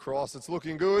then the cross. It's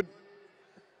looking good.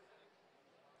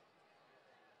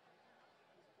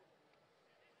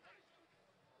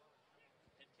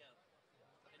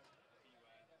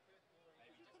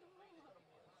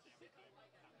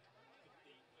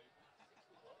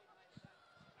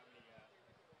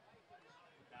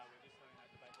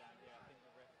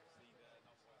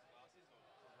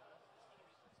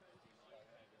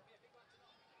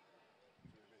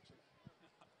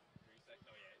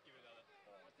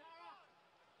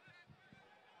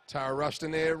 Tara rushed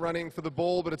in there, running for the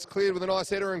ball, but it's cleared with a nice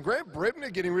header. And Grant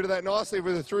Brebner getting rid of that nicely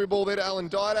with a through ball there to Alan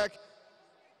Didak.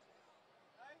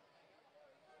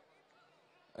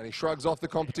 And he shrugs off the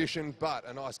competition, but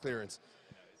a nice clearance.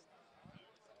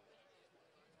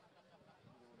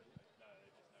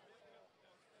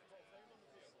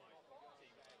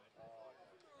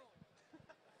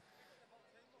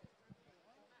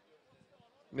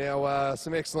 Now,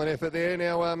 some excellent effort there.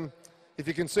 Now, if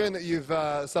you're concerned that you've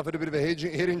suffered a bit of a head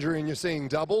injury and you're seeing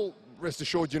double, rest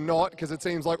assured you're not, because it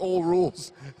seems like all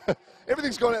rules.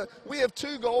 Everything's gone out. We have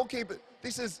 2 goalkeepers.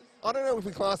 This is, I don't know if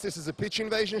we class this as a pitch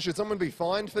invasion. Should someone be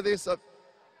fined for this?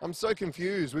 I'm so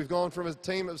confused. We've gone from a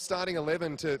team of starting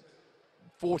 11 to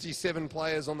 47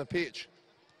 players on the pitch.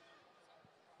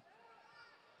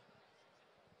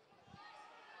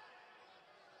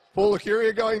 Paul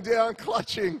Acuria going down,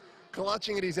 clutching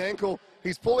at his ankle.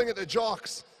 He's pulling at the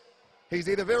jocks. He's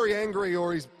either very angry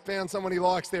or he's found someone he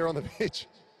likes there on the pitch.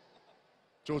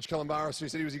 George Calombaris, who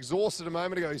said he was exhausted a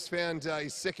moment ago, he's found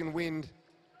his second wind.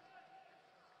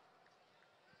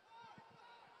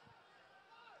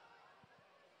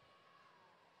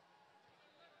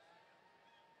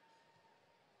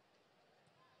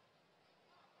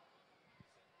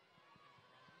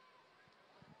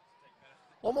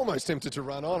 I'm almost tempted to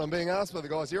run on. I'm being asked by the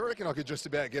guys here. I reckon I could just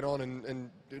about get on and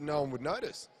no one would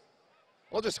notice.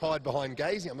 I'll just hide behind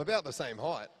Gazy. I'm about the same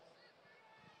height.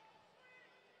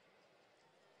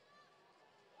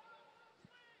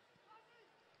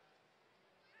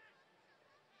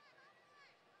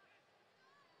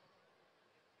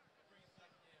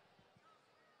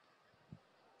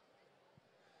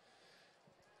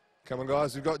 Come on,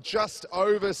 guys. We've got just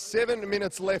over 7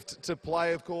 minutes left to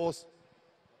play, of course.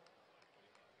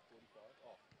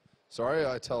 Sorry,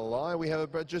 I tell a lie. We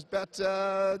have just about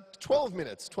 12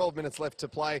 minutes left to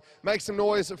play. Make some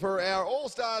noise for our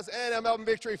All-Stars and our Melbourne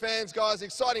Victory fans, guys.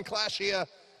 Exciting clash here.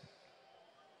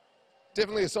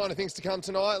 Definitely a sign of things to come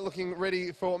tonight. Looking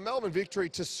ready for Melbourne Victory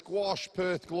to squash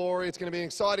Perth Glory. It's going to be an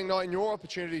exciting night and your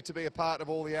opportunity to be a part of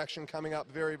all the action coming up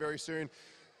very, very soon.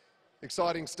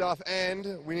 Exciting stuff,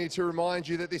 and we need to remind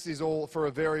you that this is all for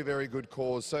a very, very good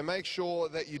cause. So make sure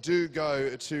that you do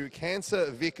go to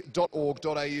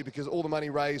cancervic.org.au, because all the money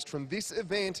raised from this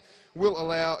event will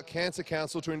allow Cancer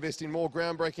Council to invest in more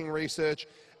groundbreaking research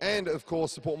and, of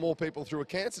course, support more people through a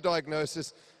cancer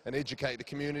diagnosis and educate the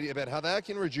community about how they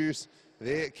can reduce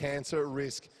their cancer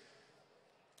risk.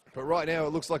 But right now,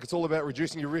 it looks like it's all about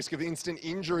reducing your risk of instant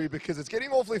injury, because it's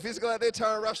getting awfully physical out there.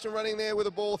 Tara Rushton running there with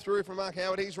a ball through from Mark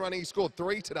Howard. He's running. He scored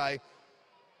 3 today.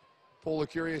 Paul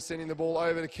Lucuria sending the ball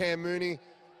over to Cam Mooney,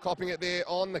 copping it there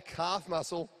on the calf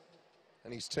muscle.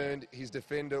 And he's turned his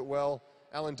defender well.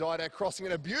 Alan Didak crossing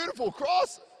it. A beautiful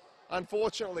cross.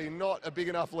 Unfortunately, not a big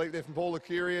enough leap there from Paul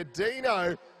Lucuria.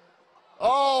 Dino.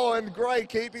 Oh, and great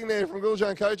keeping there from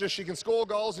Guljan Koja. She can score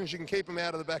goals and she can keep them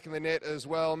out of the back of the net as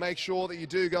well. Make sure that you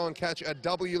do go and catch a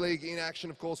W League in action,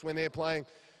 of course, when they're playing.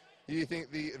 You think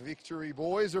the Victory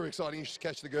boys are exciting, you should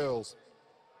catch the girls.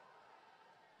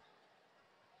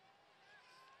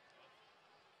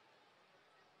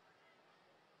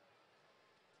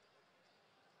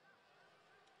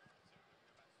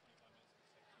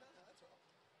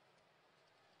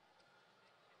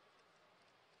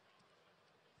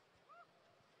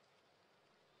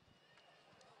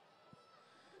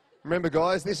 Remember,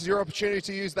 guys, this is your opportunity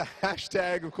to use the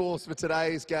hashtag, of course, for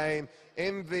today's game,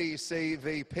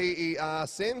 MVCVPER.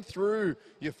 Send through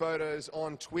your photos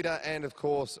on Twitter and, of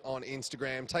course, on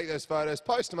Instagram. Take those photos,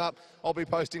 post them up. I'll be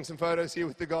posting some photos here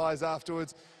with the guys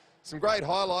afterwards. Some great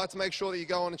highlights. Make sure that you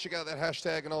go on and check out that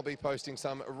hashtag, and I'll be posting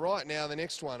some right now. The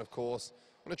next one, of course,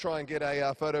 I'm going to try and get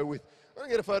a photo with... I'm going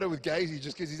to get a photo with Gazy,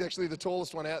 just because he's actually the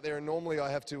tallest one out there, and normally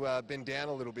I have to bend down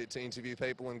a little bit to interview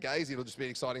people, and Gazy, it'll just be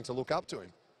exciting to look up to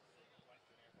him.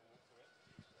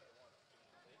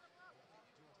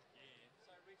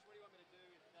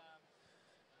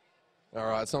 All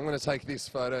right, so I'm going to take this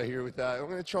photo here with I'm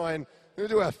going to try and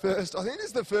do our first, I think this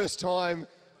is the first time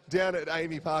down at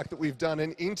AAMI Park that we've done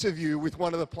an interview with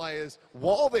one of the players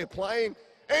while they're playing.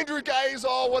 Andrew Gaze,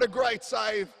 oh, what a great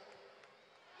save.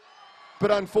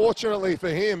 But unfortunately for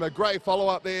him, a great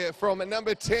follow-up there from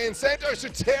number 10, Santos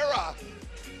Otera.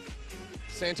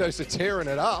 Santos tearing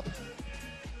it up.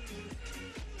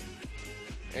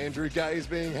 Andrew Gaze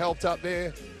being helped up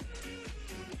there.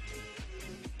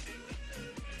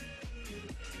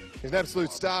 He's an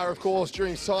absolute star, of course,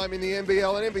 during his time in the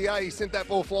NBL and NBA. He sent that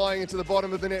ball flying into the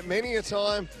bottom of the net many a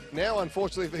time. Now,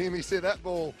 unfortunately for him, he sent that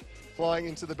ball flying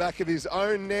into the back of his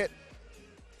own net.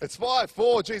 It's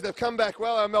 5-4. Geez, they've come back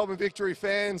well, our Melbourne Victory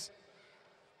fans.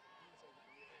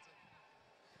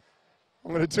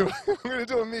 I'm going to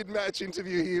do a mid-match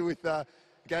interview here with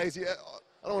Gazy.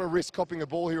 I don't want to risk copping a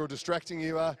ball here or distracting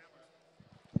you.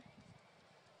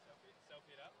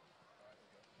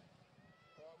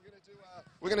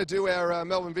 We're going to do our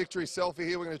Melbourne Victory selfie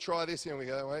here. We're going to try this. Here we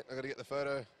go. Wait, I've got to get the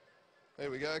photo. There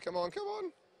we go. Come on, come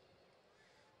on.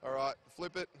 All right,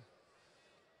 flip it.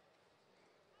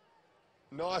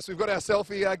 Nice. We've got our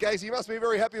selfie. Gazy, you must be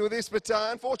very happy with this, but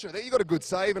unfortunately, you got a good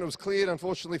save and it was cleared.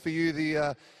 Unfortunately for you,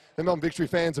 the Melbourne Victory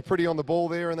fans are pretty on the ball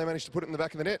there and they managed to put it in the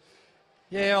back of the net.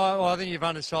 Yeah, I think you've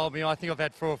undersold me. I think I've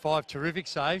had 4 or 5 terrific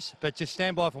saves, but just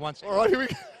stand by for 1 second. All right, here we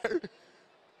go.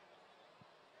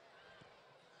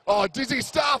 Oh, dizzy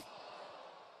stuff.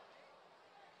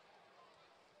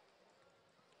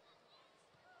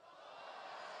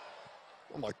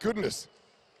 Oh, my goodness.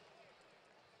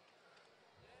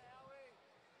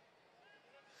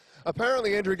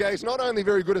 Apparently, Andrew Gay's not only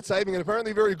very good at saving, and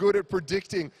apparently very good at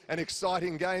predicting an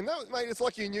exciting game. No, mate, it's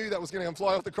like you knew that was going to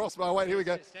fly off the crossbar. Wait, here we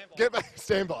go. Get back.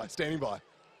 Stand by. Standing by.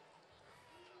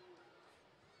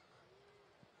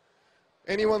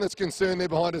 Anyone that's concerned they're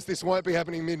behind us, this won't be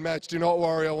happening mid-match. Do not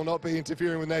worry, I will not be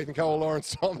interfering with Nathan Cole or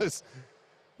Lawrence Thomas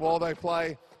while they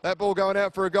play. That ball going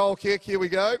out for a goal kick. Here we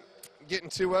go. Getting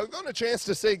to, we've gotten a chance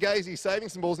to see Gazy saving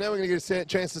some balls. Now we're going to get a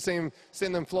chance to see him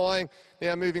send them flying.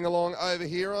 Now moving along over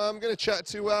here, I'm going to chat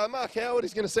to Mark Howard.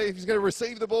 He's going to see if he's going to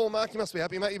receive the ball. Mark, you must be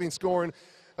happy, mate. You've been scoring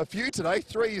a few today.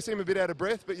 3, you seem a bit out of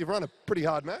breath, but you've run a pretty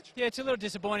hard match. Yeah, it's a little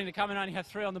disappointing to come and only have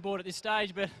 3 on the board at this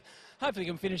stage, but hopefully we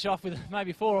can finish off with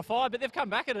maybe 4 or 5, but they've come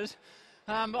back at us.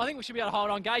 I think we should be able to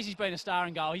hold on. Gazy's been a star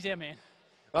in goal. He's our man.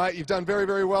 All right, you've done very,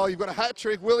 very well. You've got a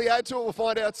hat-trick. Will he add to it? We'll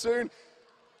find out soon.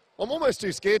 I'm almost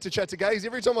too scared to chat to Gazy.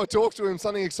 Every time I talk to him,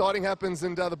 something exciting happens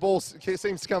and the ball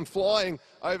seems to come flying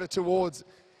over towards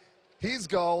his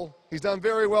goal. He's done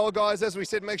very well, guys. As we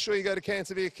said, make sure you go to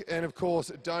CancerVic and, of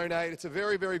course, donate. It's a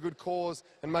very, very good cause,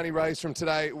 and money raised from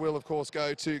today will, of course,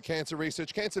 go to cancer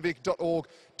research,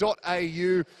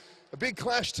 cancervic.org.au. A big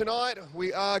clash tonight.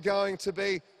 We are going to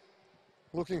be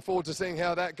looking forward to seeing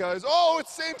how that goes. Oh,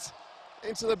 it's sent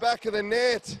into the back of the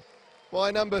net. by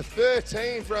number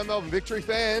 13 for our Melbourne Victory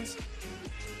fans.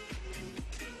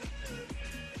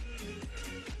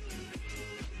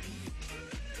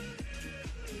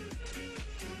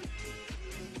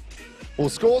 Well,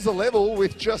 scores are level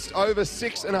with just over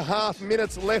 6.5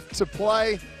 minutes left to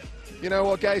play. You know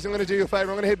what, guys, I'm going to do you a favour.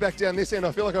 I'm going to head back down this end.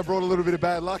 I feel like I brought a little bit of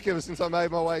bad luck ever since I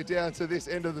made my way down to this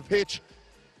end of the pitch.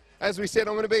 As we said,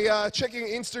 I'm going to be checking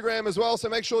Instagram as well, so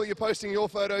make sure that you're posting your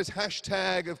photos.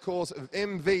 Hashtag, of course,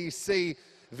 MVCVPER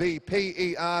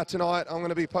tonight. I'm going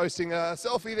to be posting a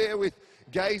selfie there with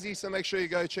Gazy, so make sure you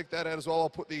go check that out as well. I'll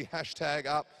put the hashtag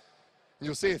up.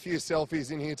 You'll see a few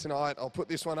selfies in here tonight. I'll put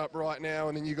this one up right now,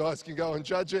 and then you guys can go and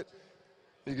judge it.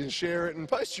 You can share it and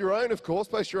post your own, of course.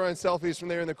 Post your own selfies from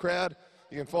there in the crowd.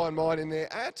 You can find mine in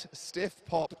there at Steph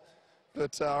Pop.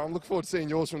 But I'm looking forward to seeing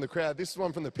yours from the crowd. This is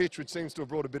one from the pitch, which seems to have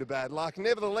brought a bit of bad luck.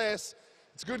 Nevertheless,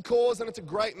 it's a good cause and it's a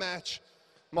great match.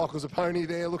 Michael's a pony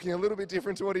there, looking a little bit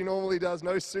different to what he normally does.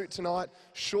 No suit tonight,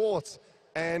 shorts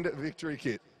and victory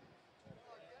kit.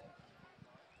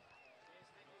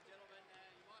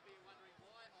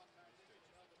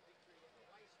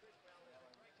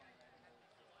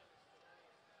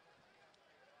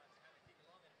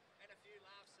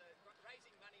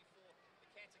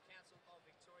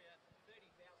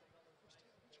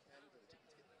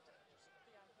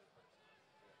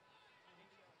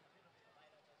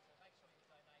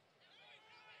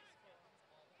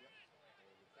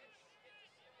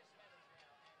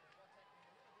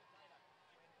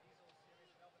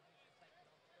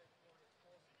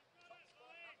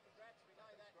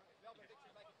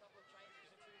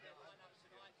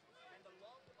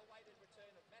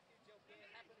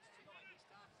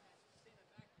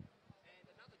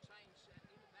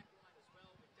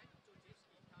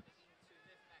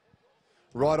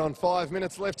 Right on 5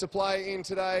 minutes left to play in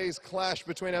today's clash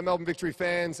between our Melbourne Victory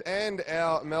fans and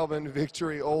our Melbourne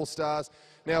Victory All-Stars.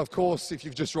 Now, of course, if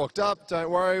you've just rocked up, don't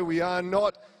worry, we are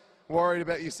not worried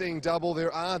about you seeing double.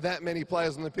 There are that many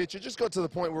players on the pitch. It just got to the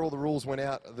point where all the rules went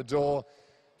out the door,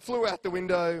 flew out the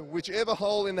window. Whichever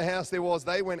hole in the house there was,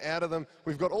 they went out of them.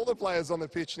 We've got all the players on the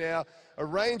pitch now, a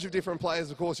range of different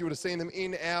players. Of course, you would have seen them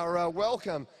in our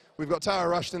welcome. We've got Tara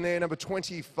Rushton there, number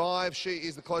 25. She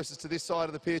is the closest to this side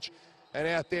of the pitch. And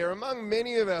out there, among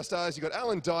many of our stars, you've got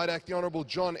Alan Didak, the Honourable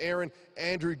John Aaron,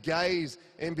 Andrew Gaze,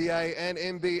 NBA and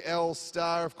NBL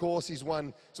star, of course. He's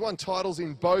won titles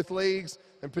in both leagues,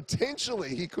 and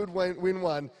potentially he could win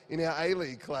one in our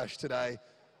A-League clash today.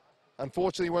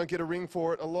 Unfortunately, he won't get a ring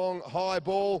for it. A long, high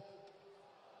ball,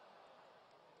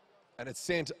 and it's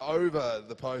sent over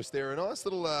the post there. A nice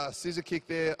little scissor kick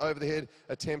there over the head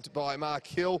attempt by Mark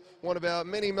Hill, one of our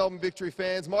many Melbourne Victory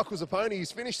fans. Michael Zapponi,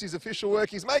 he's finished his official work.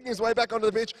 He's making his way back onto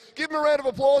the pitch. Give him a round of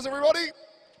applause, everybody.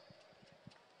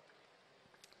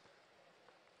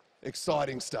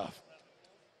 Exciting stuff.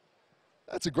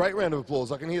 That's a great round of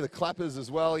applause. I can hear the clappers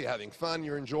as well. You're having fun,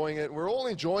 you're enjoying it. We're all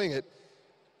enjoying it,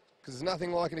 because there's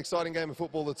nothing like an exciting game of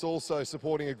football that's also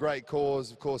supporting a great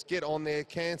cause. Of course, get on there,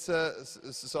 Cancer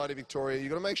Society Victoria. You've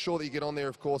got to make sure that you get on there,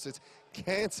 of course. It's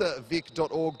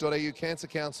cancervic.org.au. Cancer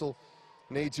Council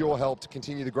needs your help to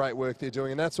continue the great work they're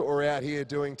doing, and that's what we're out here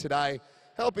doing today,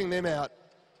 helping them out.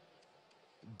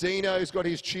 Dino's got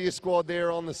his cheer squad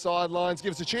there on the sidelines.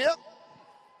 Give us a cheer.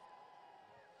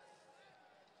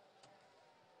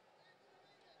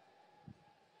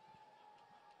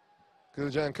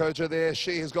 Kujan Kocha there,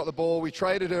 she has got the ball. We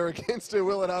traded her against her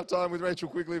will at halftime with Rachel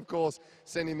Quigley, of course,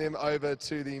 sending them over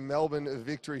to the Melbourne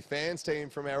Victory fans team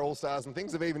from our All-Stars, and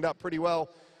things have evened up pretty well.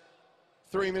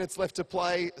 3 minutes left to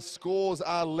play. Scores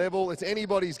are level. It's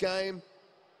anybody's game.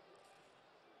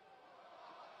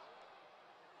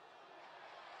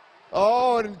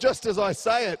 Oh, and just as I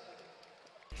say it,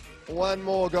 one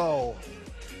more goal.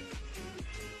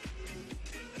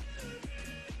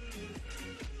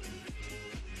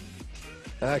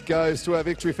 That goes to our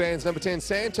Victory fans. Number 10,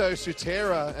 Santos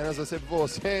Sutera. And as I said before,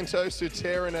 Santos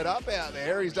Sutera it up out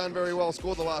there. He's done very well,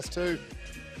 scored the last two.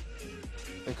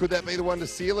 And could that be the one to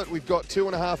seal it? We've got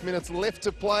 2.5 minutes left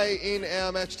to play in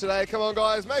our match today. Come on,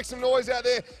 guys, make some noise out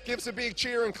there. Give us a big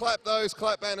cheer and clap those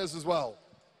clap banners as well.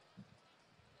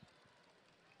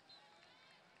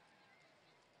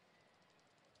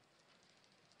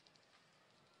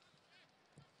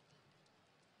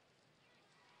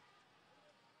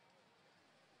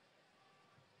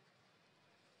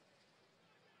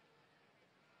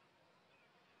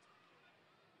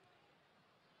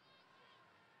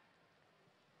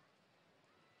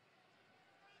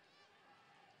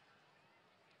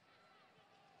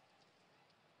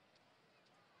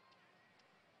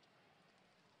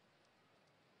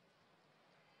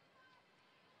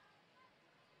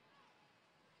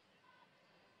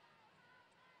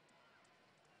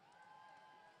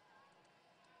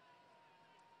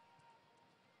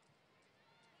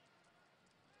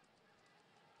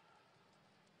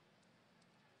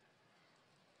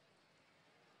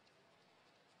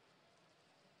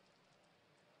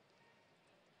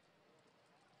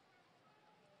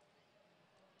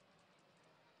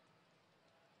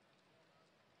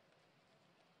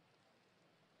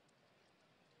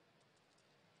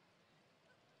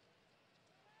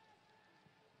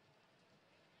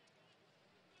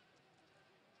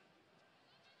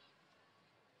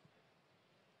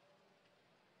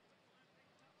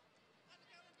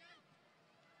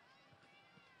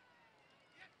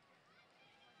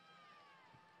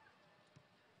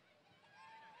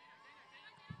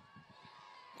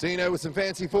 Dino with some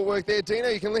fancy footwork there. Dino,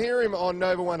 you can hear him on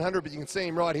Nova 100, but you can see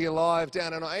him right here live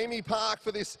down at AAMI Park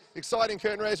for this exciting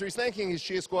curtain raiser. He's thanking his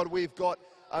cheer squad. We've got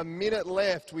a minute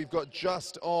left. We've got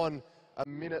just on a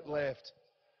minute left.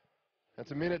 That's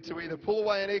a minute to either pull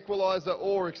away an equaliser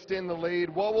or extend the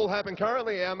lead. What will happen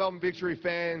currently, our Melbourne Victory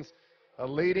fans are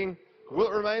leading. Will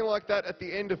it remain like that at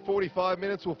the end of 45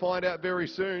 minutes? We'll find out very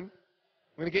soon.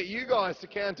 I'm going to get you guys to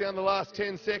count down the last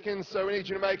 10 seconds, so we need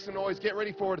you to make some noise. Get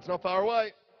ready for it. It's not far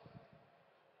away.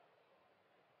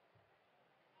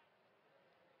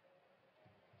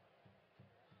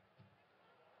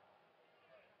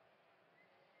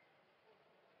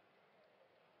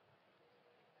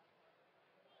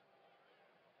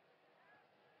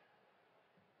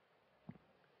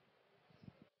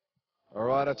 All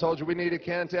right, I told you we need a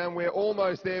countdown. We're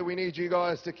almost there. We need you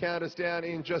guys to count us down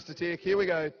in just a tick. Here we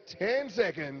go. 10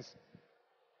 seconds.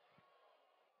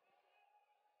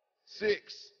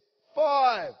 6,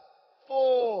 5,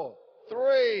 4,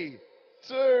 3,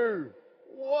 2,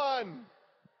 1.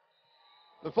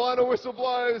 The final whistle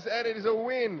blows, and it is a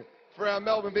win for our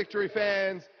Melbourne Victory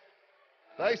fans.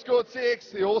 They scored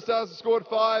 6. The All-Stars have scored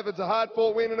 5. It's a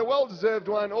hard-fought win and a well-deserved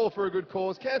one, all for a good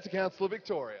cause. Cancer Council of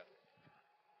Victoria.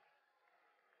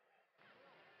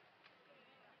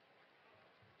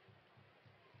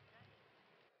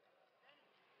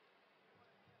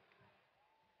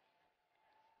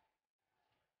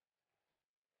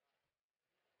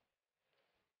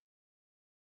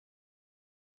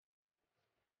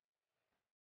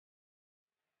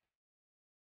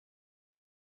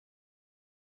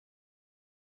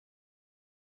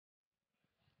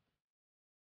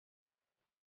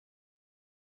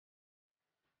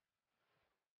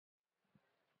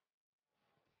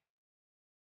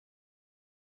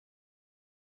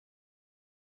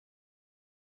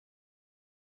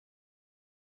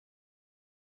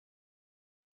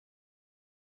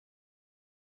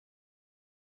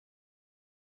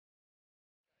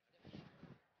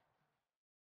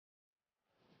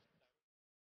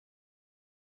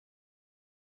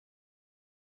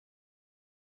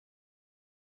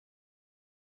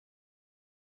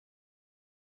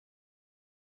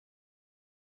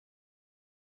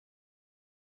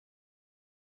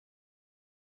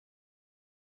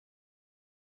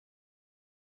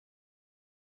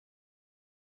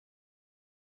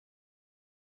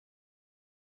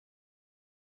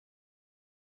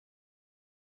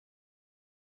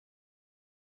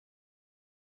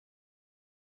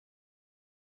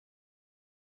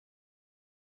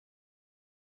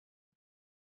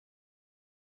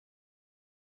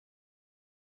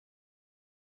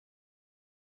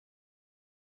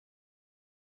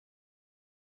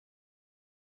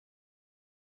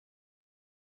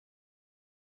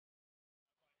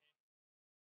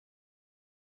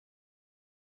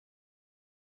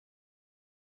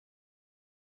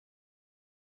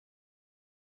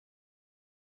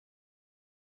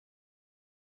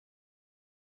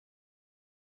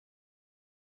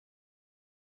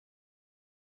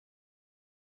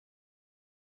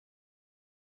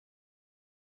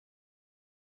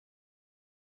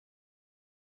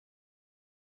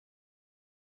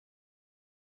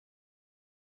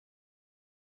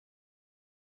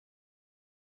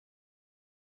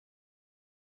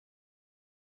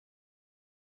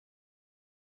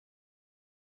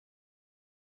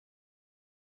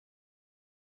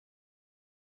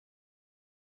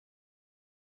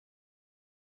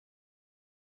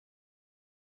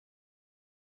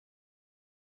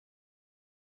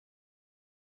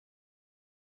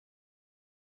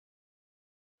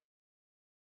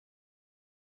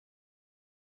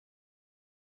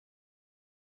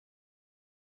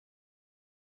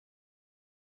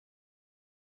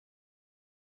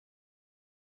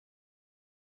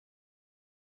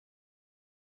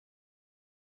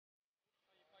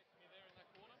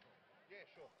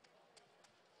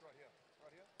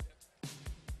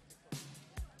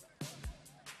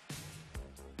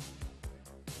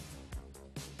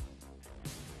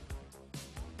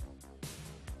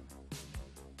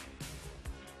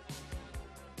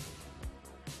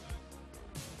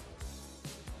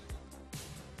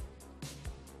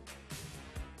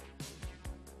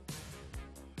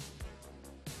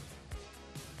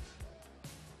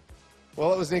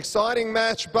 Well, it was an exciting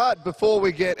match, but before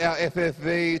we get our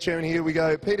FFV chairman here, we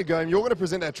go, Peter Gome, you're going to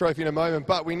present our trophy in a moment,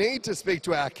 but we need to speak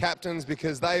to our captains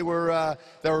because they were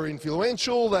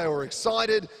influential, they were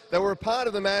excited, they were a part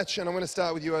of the match, and I'm going to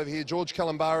start with you over here, George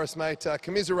Calombaris, mate.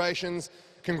 Commiserations,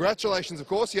 congratulations, of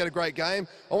course, you had a great game.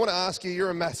 I want to ask you,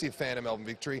 you're a massive fan of Melbourne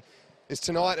Victory. Is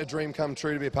tonight a dream come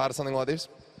true to be a part of something like this?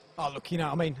 Oh, look, you know,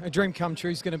 I mean, a dream come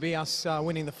true is going to be us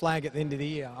winning the flag at the end of the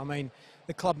year. I mean,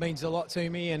 the club means a lot to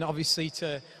me, and obviously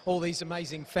to all these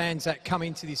amazing fans that come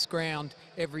into this ground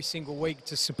every single week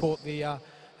to support the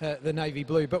Navy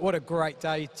Blue. But what a great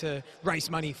day to raise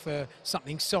money for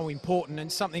something so important,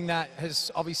 and something that has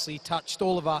obviously touched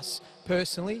all of us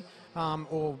personally,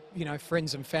 or, you know,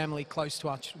 friends and family close to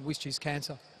us, which is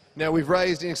cancer. Now, we've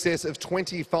raised in excess of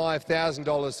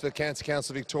 $25,000 for Cancer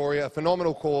Council Victoria, a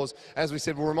phenomenal cause. As we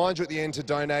said, we'll remind you at the end to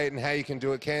donate and how you can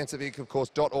do it. CancerVic, of course,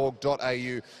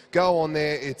 .org.au. Go on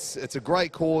there. It's a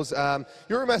great cause.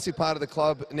 You're a massive part of the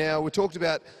club. Now, we talked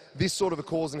about this sort of a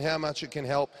cause and how much it can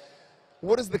help.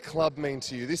 What does the club mean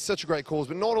to you? This is such a great cause,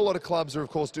 but not a lot of clubs are, of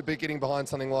course, getting behind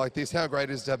something like this. How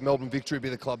great is it to have Melbourne Victory be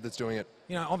the club that's doing it?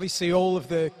 You know, obviously all of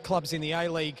the clubs in the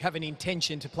A-League have an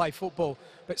intention to play football,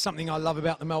 but something I love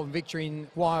about the Melbourne Victory and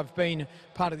why I've been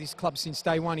part of this club since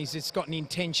day one is it's got an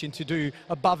intention to do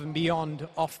above and beyond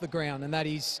off the ground, and that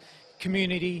is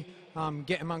community,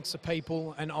 get amongst the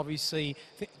people, and obviously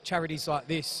charities like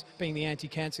this, being the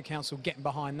Anti-Cancer Council, getting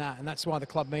behind that, and that's why the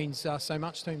club means so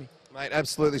much to me. Mate,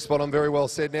 absolutely spot on. Very well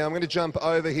said. Now, I'm going to jump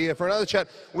over here for another chat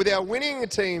with our winning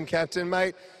team captain.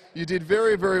 Mate, you did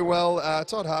very, very well.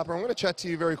 Todd Harper, I'm going to chat to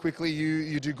you very quickly.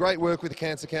 You do great work with the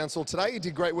Cancer Council. Today, you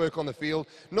did great work on the field.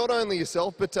 Not only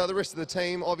yourself, but the rest of the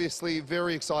team. Obviously,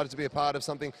 very excited to be a part of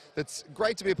something that's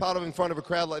great to be a part of in front of a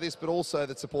crowd like this, but also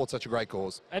that supports such a great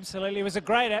cause. Absolutely. It was a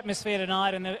great atmosphere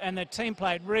tonight, and the team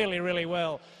played really, really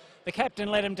well. The captain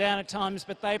let them down at times,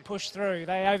 but they pushed through.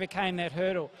 They overcame that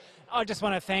hurdle. I just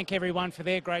want to thank everyone for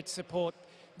their great support.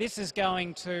 This is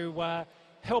going to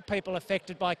help people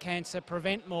affected by cancer,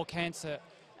 prevent more cancer.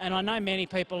 And I know many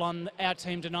people on our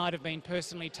team tonight have been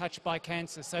personally touched by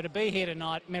cancer. So to be here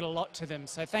tonight meant a lot to them.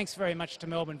 So thanks very much to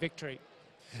Melbourne Victory.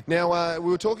 Now,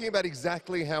 we were talking about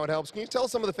exactly how it helps. Can you tell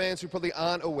some of the fans who probably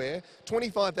aren't aware,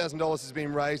 $25,000 has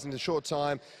been raised in a short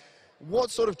time.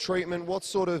 What sort of treatment, what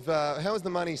sort of, how is the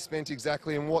money spent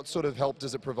exactly, and what sort of help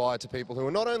does it provide to people who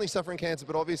are not only suffering cancer,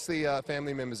 but obviously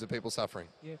family members of people suffering?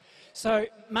 Yeah. So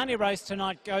money raised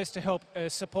tonight goes to help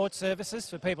support services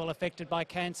for people affected by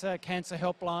cancer, cancer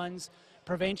helplines,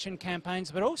 prevention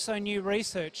campaigns, but also new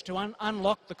research to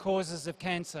unlock the causes of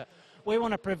cancer. We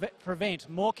want to prevent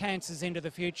more cancers into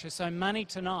the future, so money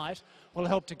tonight will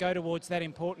help to go towards that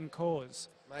important cause.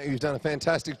 Mate, you've done a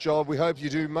fantastic job. We hope you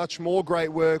do much more great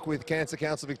work with Cancer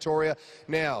Council Victoria.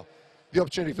 Now, the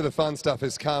opportunity for the fun stuff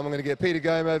has come. I'm going to get Peter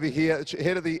Gome over here,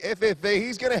 head of the FFV.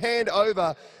 He's going to hand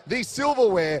over the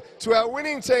silverware to our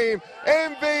winning team,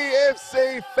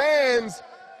 MVFC fans.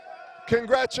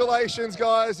 Congratulations,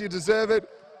 guys. You deserve it.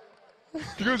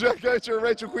 Good job, Coach, and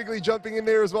Rachel quickly jumping in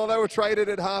there as well. They were traded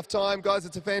at half-time. Guys,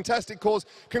 it's a fantastic cause.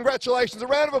 Congratulations. A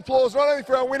round of applause, not only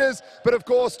for our winners, but of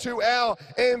course to our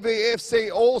MVFC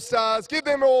All-Stars. Give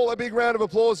them all a big round of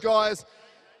applause, guys.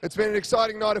 It's been an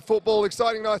exciting night of football,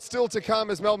 exciting night still to come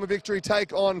as Melbourne Victory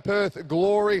take on Perth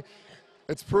Glory.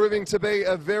 It's proving to be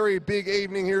a very big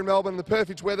evening here in Melbourne, the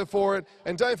perfect weather for it.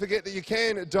 And don't forget that you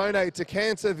can donate to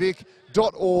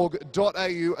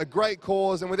cancervic.org.au, a great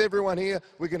cause. And with everyone here,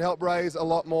 we can help raise a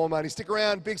lot more money. Stick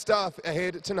around, big stuff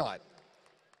ahead tonight.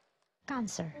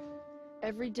 Cancer.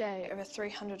 Every day, over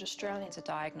 300 Australians are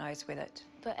diagnosed with it.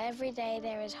 But every day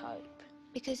there is hope.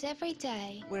 Because every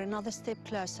day we're another step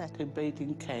closer to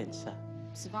beating cancer.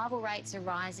 Survival rates are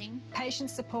rising.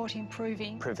 Patient support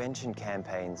improving. Prevention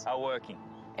campaigns are working.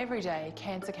 Every day,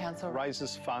 Cancer Council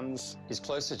raises funds, is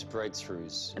closer to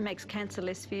breakthroughs. It makes cancer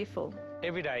less fearful.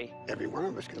 Every day, every one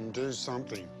of us can do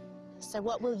something. So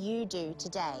what will you do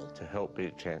today to help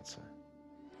beat cancer?